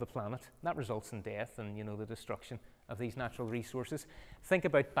death of the planet. That results in death and, the destruction of these natural resources. Think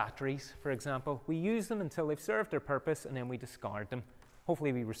about batteries, for example. We use them until they've served their purpose, and then we discard them.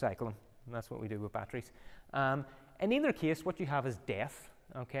 Hopefully we recycle them, and that's what we do with batteries. In either case, what you have is death,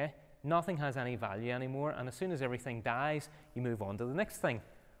 okay? Nothing has any value anymore, and as soon as everything dies, you move on to the next thing.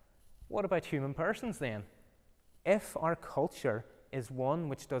 What about human persons then? If our culture is one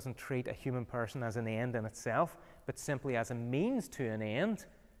which doesn't treat a human person as an end in itself, but simply as a means to an end,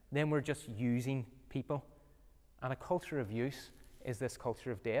 then we're just using people. And a culture of use is this culture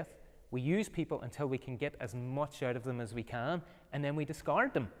of death. We use people until we can get as much out of them as we can, and then we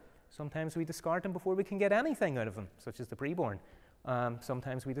discard them. Sometimes we discard them before we can get anything out of them, such as the preborn.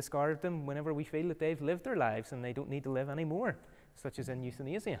 Sometimes we discard them whenever we feel that they've lived their lives and they don't need to live anymore, such as in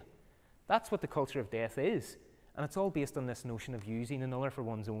euthanasia. That's what the culture of death is. And it's all based on this notion of using another for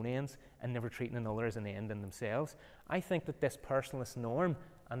one's own ends and never treating another as an end in themselves. I think that this personalist norm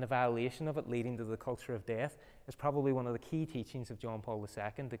and the violation of it leading to the culture of death is probably one of the key teachings of John Paul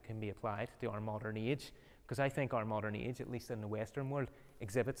II that can be applied to our modern age, because I think our modern age, at least in the Western world,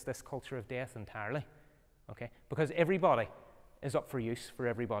 exhibits this culture of death entirely. Okay? Because everybody is up for use for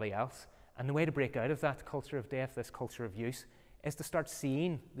everybody else. And the way to break out of that culture of death, this culture of use, is to start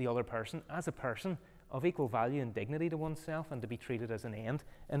seeing the other person as a person of equal value and dignity to oneself, and to be treated as an end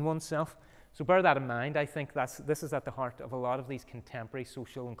in oneself. So bear that in mind. I think this is at the heart of a lot of these contemporary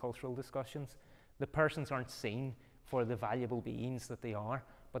social and cultural discussions. The persons aren't seen for the valuable beings that they are,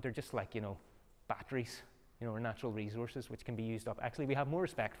 but they're just like, batteries, or natural resources which can be used up. Actually, we have more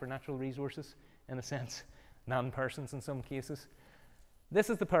respect for natural resources, in a sense, than persons in some cases. This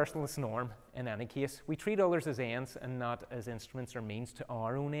is the personalist norm in any case. We treat others as ends and not as instruments or means to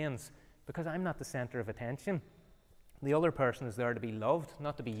our own ends, because I'm not the center of attention. The other person is there to be loved,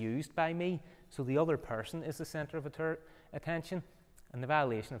 not to be used by me. So the other person is the center of attention, and the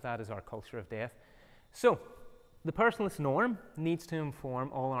violation of that is our culture of death. So the personalist norm needs to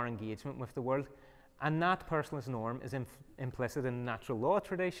inform all our engagement with the world, and that personalist norm is implicit in the natural law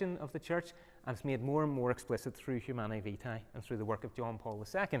tradition of the Church, and it's made more and more explicit through Humanae Vitae and through the work of John Paul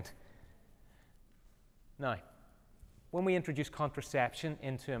II. Now, when we introduce contraception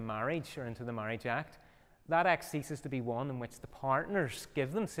into a marriage or into the Marriage Act, that act ceases to be one in which the partners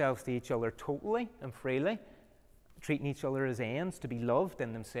give themselves to each other totally and freely, treating each other as ends to be loved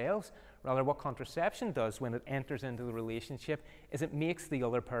in themselves. Rather, what contraception does when it enters into the relationship is it makes the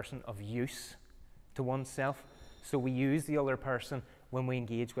other person of use to oneself. So we use the other person when we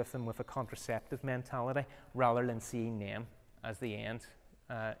engage with them with a contraceptive mentality, rather than seeing them as the ends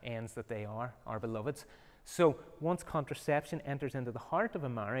that they are, our beloveds. So once contraception enters into the heart of a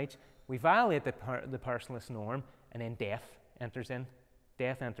marriage, we violate the personalist norm, and then death enters in.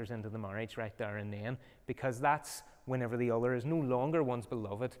 Death enters into the marriage right there and then, because that's whenever the other is no longer one's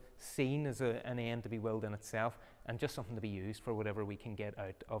beloved, seen as an end to be willed in itself, and just something to be used for whatever we can get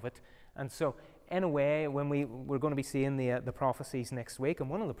out of it. And so, in a way, when we're going to be seeing the prophecies next week, and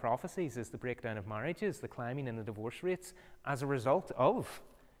one of the prophecies is the breakdown of marriages, the climbing in the divorce rates, as a result of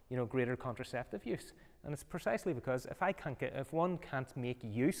greater contraceptive use. And it's precisely because if one can't make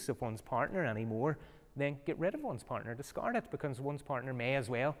use of one's partner anymore, then get rid of one's partner, discard it, because one's partner may as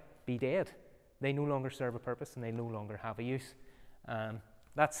well be dead. They no longer serve a purpose and they no longer have a use.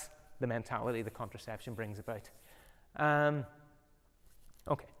 That's the mentality that contraception brings about.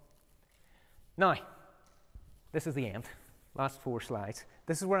 Okay. Now, this is the end. Last 4 slides.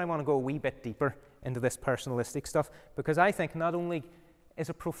 This is where I want to go a wee bit deeper into this personalistic stuff, because I think not only is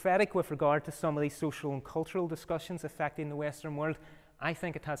it prophetic with regard to some of these social and cultural discussions affecting the Western world, I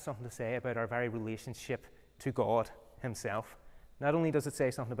think it has something to say about our very relationship to God himself. Not only does it say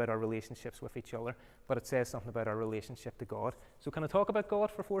something about our relationships with each other, but it says something about our relationship to God. So can I talk about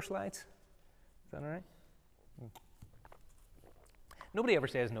God for 4 slides? Is that all right? Nobody ever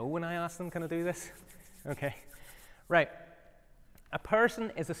says no when I ask them, can I do this? Okay. Right. A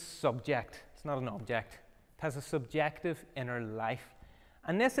person is a subject. It's not an object. It has a subjective inner life.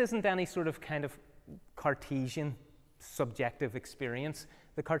 And this isn't any sort of kind of Cartesian subjective experience.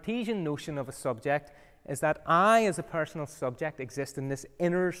 The Cartesian notion of a subject is that I, as a personal subject, exist in this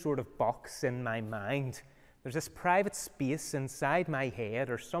inner sort of box in my mind. There's this private space inside my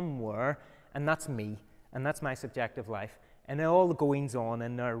head or somewhere, and that's me, and that's my subjective life. And all the goings on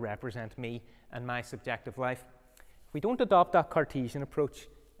in there represent me and my subjective life. If we don't adopt that Cartesian approach,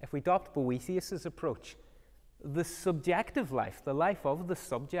 if we adopt Boethius's approach, the subjective life, the life of the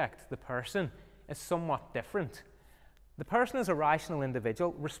subject, the person, is somewhat different. The person as a rational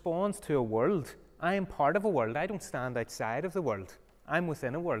individual responds to a world. I am part of a world. I don't stand outside of the world. I'm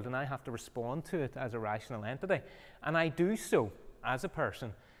within a world and I have to respond to it as a rational entity. And I do so as a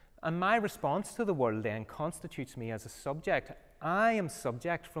person. And my response to the world then constitutes me as a subject. I am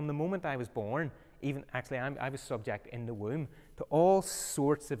subject from the moment I was born, even actually I was subject in the womb, to all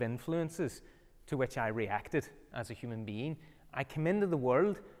sorts of influences to which I reacted as a human being. I come into the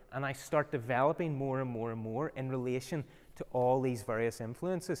world and I start developing more and more and more in relation to all these various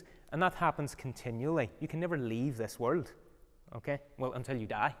influences. And that happens continually. You can never leave this world, okay? Well, until you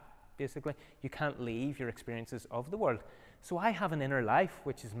die, basically. You can't leave your experiences of the world. So I have an inner life,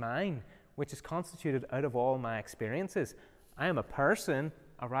 which is mine, which is constituted out of all my experiences. I am a person,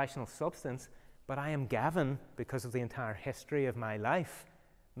 a rational substance, but I am Gaven because of the entire history of my life,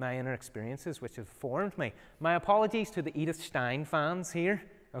 my inner experiences which have formed me. My apologies to the Edith Stein fans here,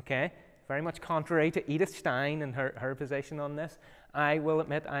 okay? Very much contrary to Edith Stein and her position on this. I will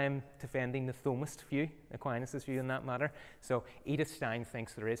admit I am defending the Thomist view, Aquinas' view in that matter. So Edith Stein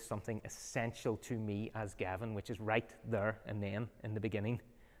thinks there is something essential to me as Gaven, which is right there and then in the beginning.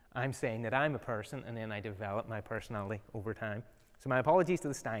 I'm saying that I'm a person and then I develop my personality over time. So my apologies to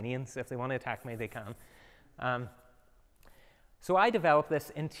the Steinians. If they want to attack me, they can. So I develop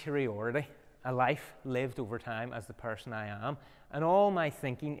this interiority, a life lived over time as the person I am, and all my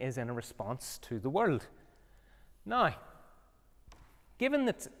thinking is in a response to the world. Now, given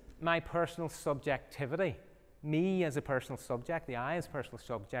that my personal subjectivity, me as a personal subject, the I as a personal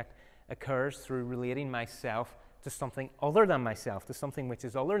subject, occurs through relating myself to something other than myself, to something which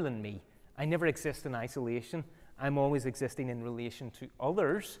is other than me. I never exist in isolation. I'm always existing in relation to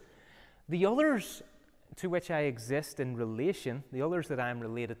others. The others to which I exist in relation, the others that I'm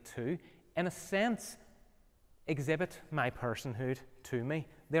related to, in a sense, exhibit my personhood to me.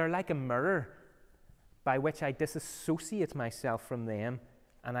 They're like a mirror by which I disassociate myself from them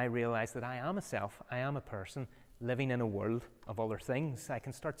and I realize that I am a self, I am a person living in a world of other things. I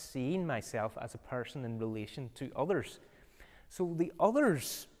can start seeing myself as a person in relation to others. So the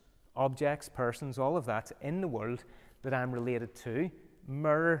others, objects, persons, all of that in the world that I'm related to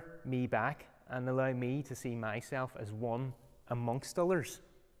mirror me back and allow me to see myself as one amongst others.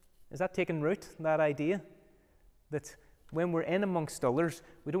 Is that taking root, that idea? That when we're in amongst others,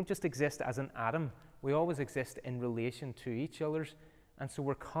 we don't just exist as an atom, we always exist in relation to each other, and so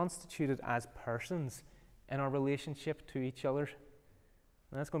we're constituted as persons in our relationship to each other.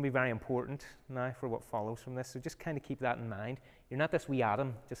 And that's going to be very important now for what follows from this, so just kind of keep that in mind. You're not this wee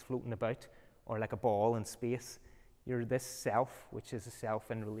atom just floating about, or like a ball in space. You're this self, which is a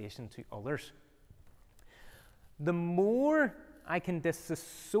self in relation to others. The more I can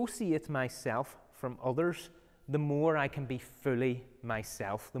disassociate myself from others, the more I can be fully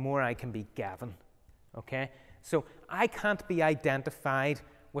myself, the more I can be Gaven, okay? So I can't be identified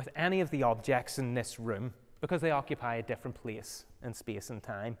with any of the objects in this room because they occupy a different place in space and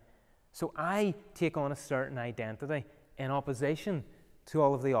time. So I take on a certain identity in opposition to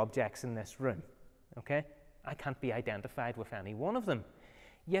all of the objects in this room, okay? I can't be identified with any one of them.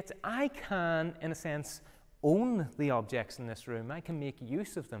 Yet I can, in a sense, own the objects in this room. I can make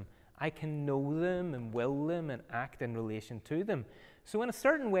use of them. I can know them and will them and act in relation to them. So in a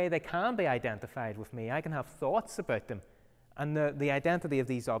certain way, they can be identified with me. I can have thoughts about them. And the identity of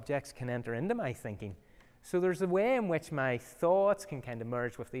these objects can enter into my thinking. So there's a way in which my thoughts can kind of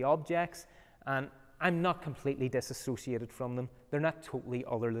merge with the objects, and I'm not completely disassociated from them. They're not totally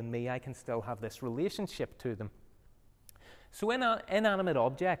other than me. I can still have this relationship to them. So inanimate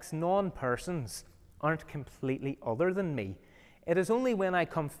objects, non-persons, aren't completely other than me. It is only when I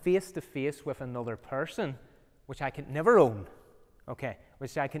come face to face with another person, which I can never own, okay,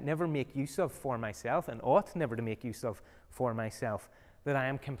 which I can never make use of for myself and ought never to make use of for myself, that I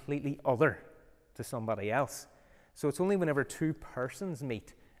am completely other to somebody else. So it's only whenever two persons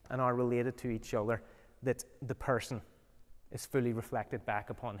meet and are related to each other that the person is fully reflected back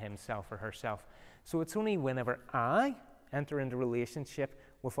upon himself or herself. So it's only whenever I enter into relationship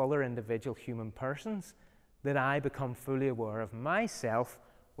with other individual human persons that I become fully aware of myself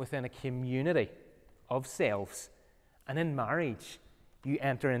within a community of selves. And in marriage, you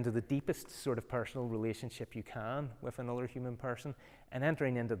enter into the deepest sort of personal relationship you can with another human person, and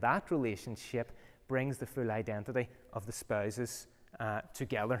entering into that relationship brings the full identity of the spouses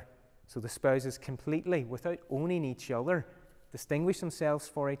together. So the spouses completely, without owning each other, distinguish themselves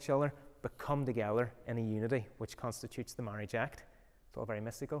for each other, but come together in a unity which constitutes the marriage act. It's all very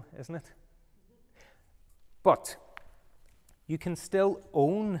mystical, isn't it? But you can still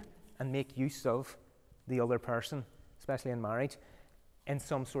own and make use of the other person, especially in marriage, in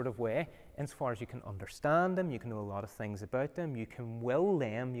some sort of way, insofar as you can understand them, you can know a lot of things about them, you can will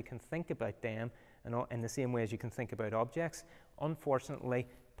them, you can think about them in the same way as you can think about objects. Unfortunately,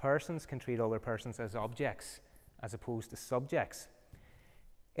 persons can treat other persons as objects as opposed to subjects.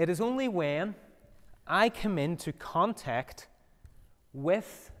 It is only when I come into contact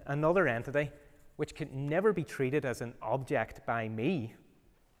with another entity which can never be treated as an object by me,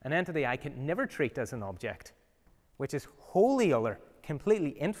 an entity I can never treat as an object, which is wholly other,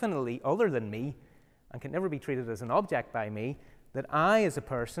 completely, infinitely other than me, and can never be treated as an object by me, that I as a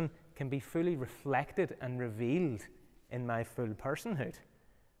person can be fully reflected and revealed in my full personhood.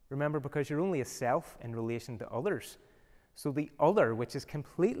 Remember, because you're only a self in relation to others. So the other, which is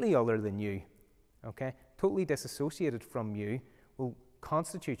completely other than you, okay, totally disassociated from you, will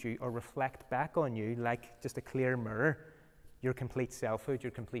constitute you or reflect back on you like just a clear mirror, your complete selfhood,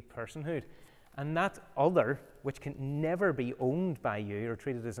 your complete personhood. And that other, which can never be owned by you or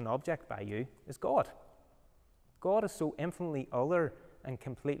treated as an object by you, is God. God is so infinitely other and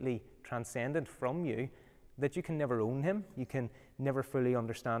completely transcendent from you that you can never own him, you can never fully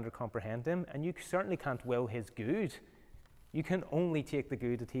understand or comprehend him, and you certainly can't will his good. You can only take the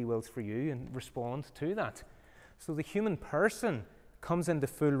good that he wills for you and respond to that. So the human person comes into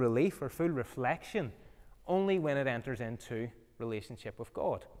full relief or full reflection only when it enters into relationship with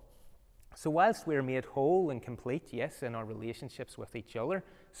God. So whilst we're made whole and complete, yes, in our relationships with each other,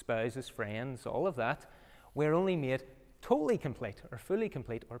 spouses, friends, all of that, we're only made totally complete or fully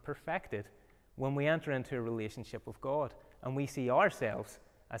complete or perfected when we enter into a relationship with God and we see ourselves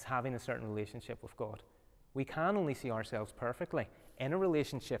as having a certain relationship with God. We can only see ourselves perfectly in a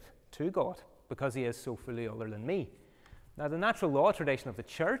relationship to God because he is so fully other than me. Now, the natural law tradition of the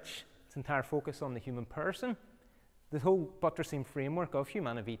church, its entire focus on the human person, the whole buttressing framework of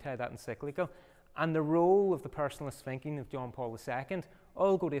Humanae Vitae, that encyclical, and the role of the personalist thinking of John Paul II,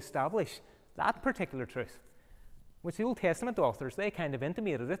 all go to establish that particular truth, which the Old Testament authors, they kind of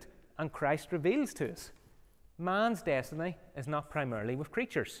intimated it, and Christ reveals to us. Man's destiny is not primarily with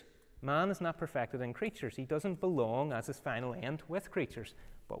creatures. Man is not perfected in creatures. He doesn't belong as his final end with creatures,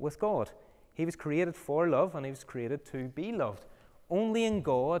 but with God. He was created for love, and he was created to be loved. Only in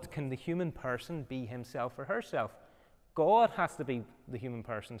God can the human person be himself or herself. God has to be the human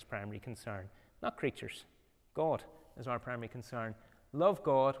person's primary concern, not creatures. God is our primary concern. Love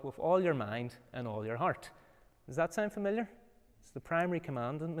God with all your mind and all your heart. Does that sound familiar? It's the primary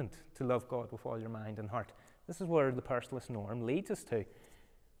commandment, to love God with all your mind and heart. This is where the personalist norm leads us to.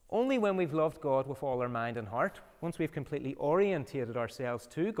 Only when we've loved God with all our mind and heart, once we've completely orientated ourselves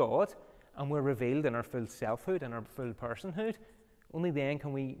to God, and we're revealed in our full selfhood and our full personhood, only then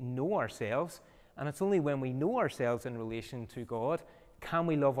can we know ourselves. And it's only when we know ourselves in relation to God can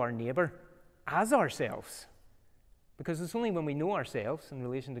we love our neighbour as ourselves. Because it's only when we know ourselves in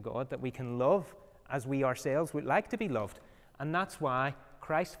relation to God that we can love as we ourselves would like to be loved. And that's why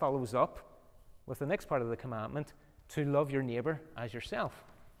Christ follows up with the next part of the commandment, to love your neighbour as yourself.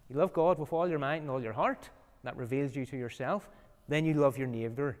 You love God with all your mind and all your heart, that reveals you to yourself. Then you love your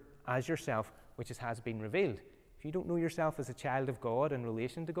neighbour as yourself, which has been revealed. If you don't know yourself as a child of God in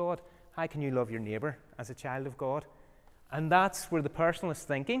relation to God, how can you love your neighbour as a child of God? And that's where the personalist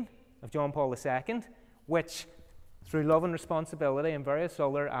thinking of John Paul II, which through love and responsibility and various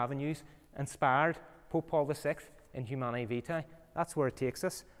other avenues inspired Pope Paul VI in Humanae Vitae, that's where it takes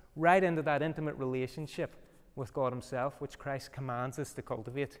us, right into that intimate relationship with God himself, which Christ commands us to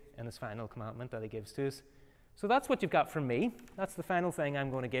cultivate in his final commandment that he gives to us. So that's what you've got from me. That's the final thing I'm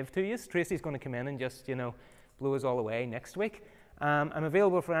going to give to you. Tracy's going to come in and just, blow us all away next week. I'm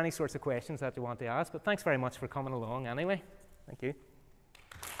available for any sorts of questions that you want to ask, but thanks very much for coming along anyway. Thank you.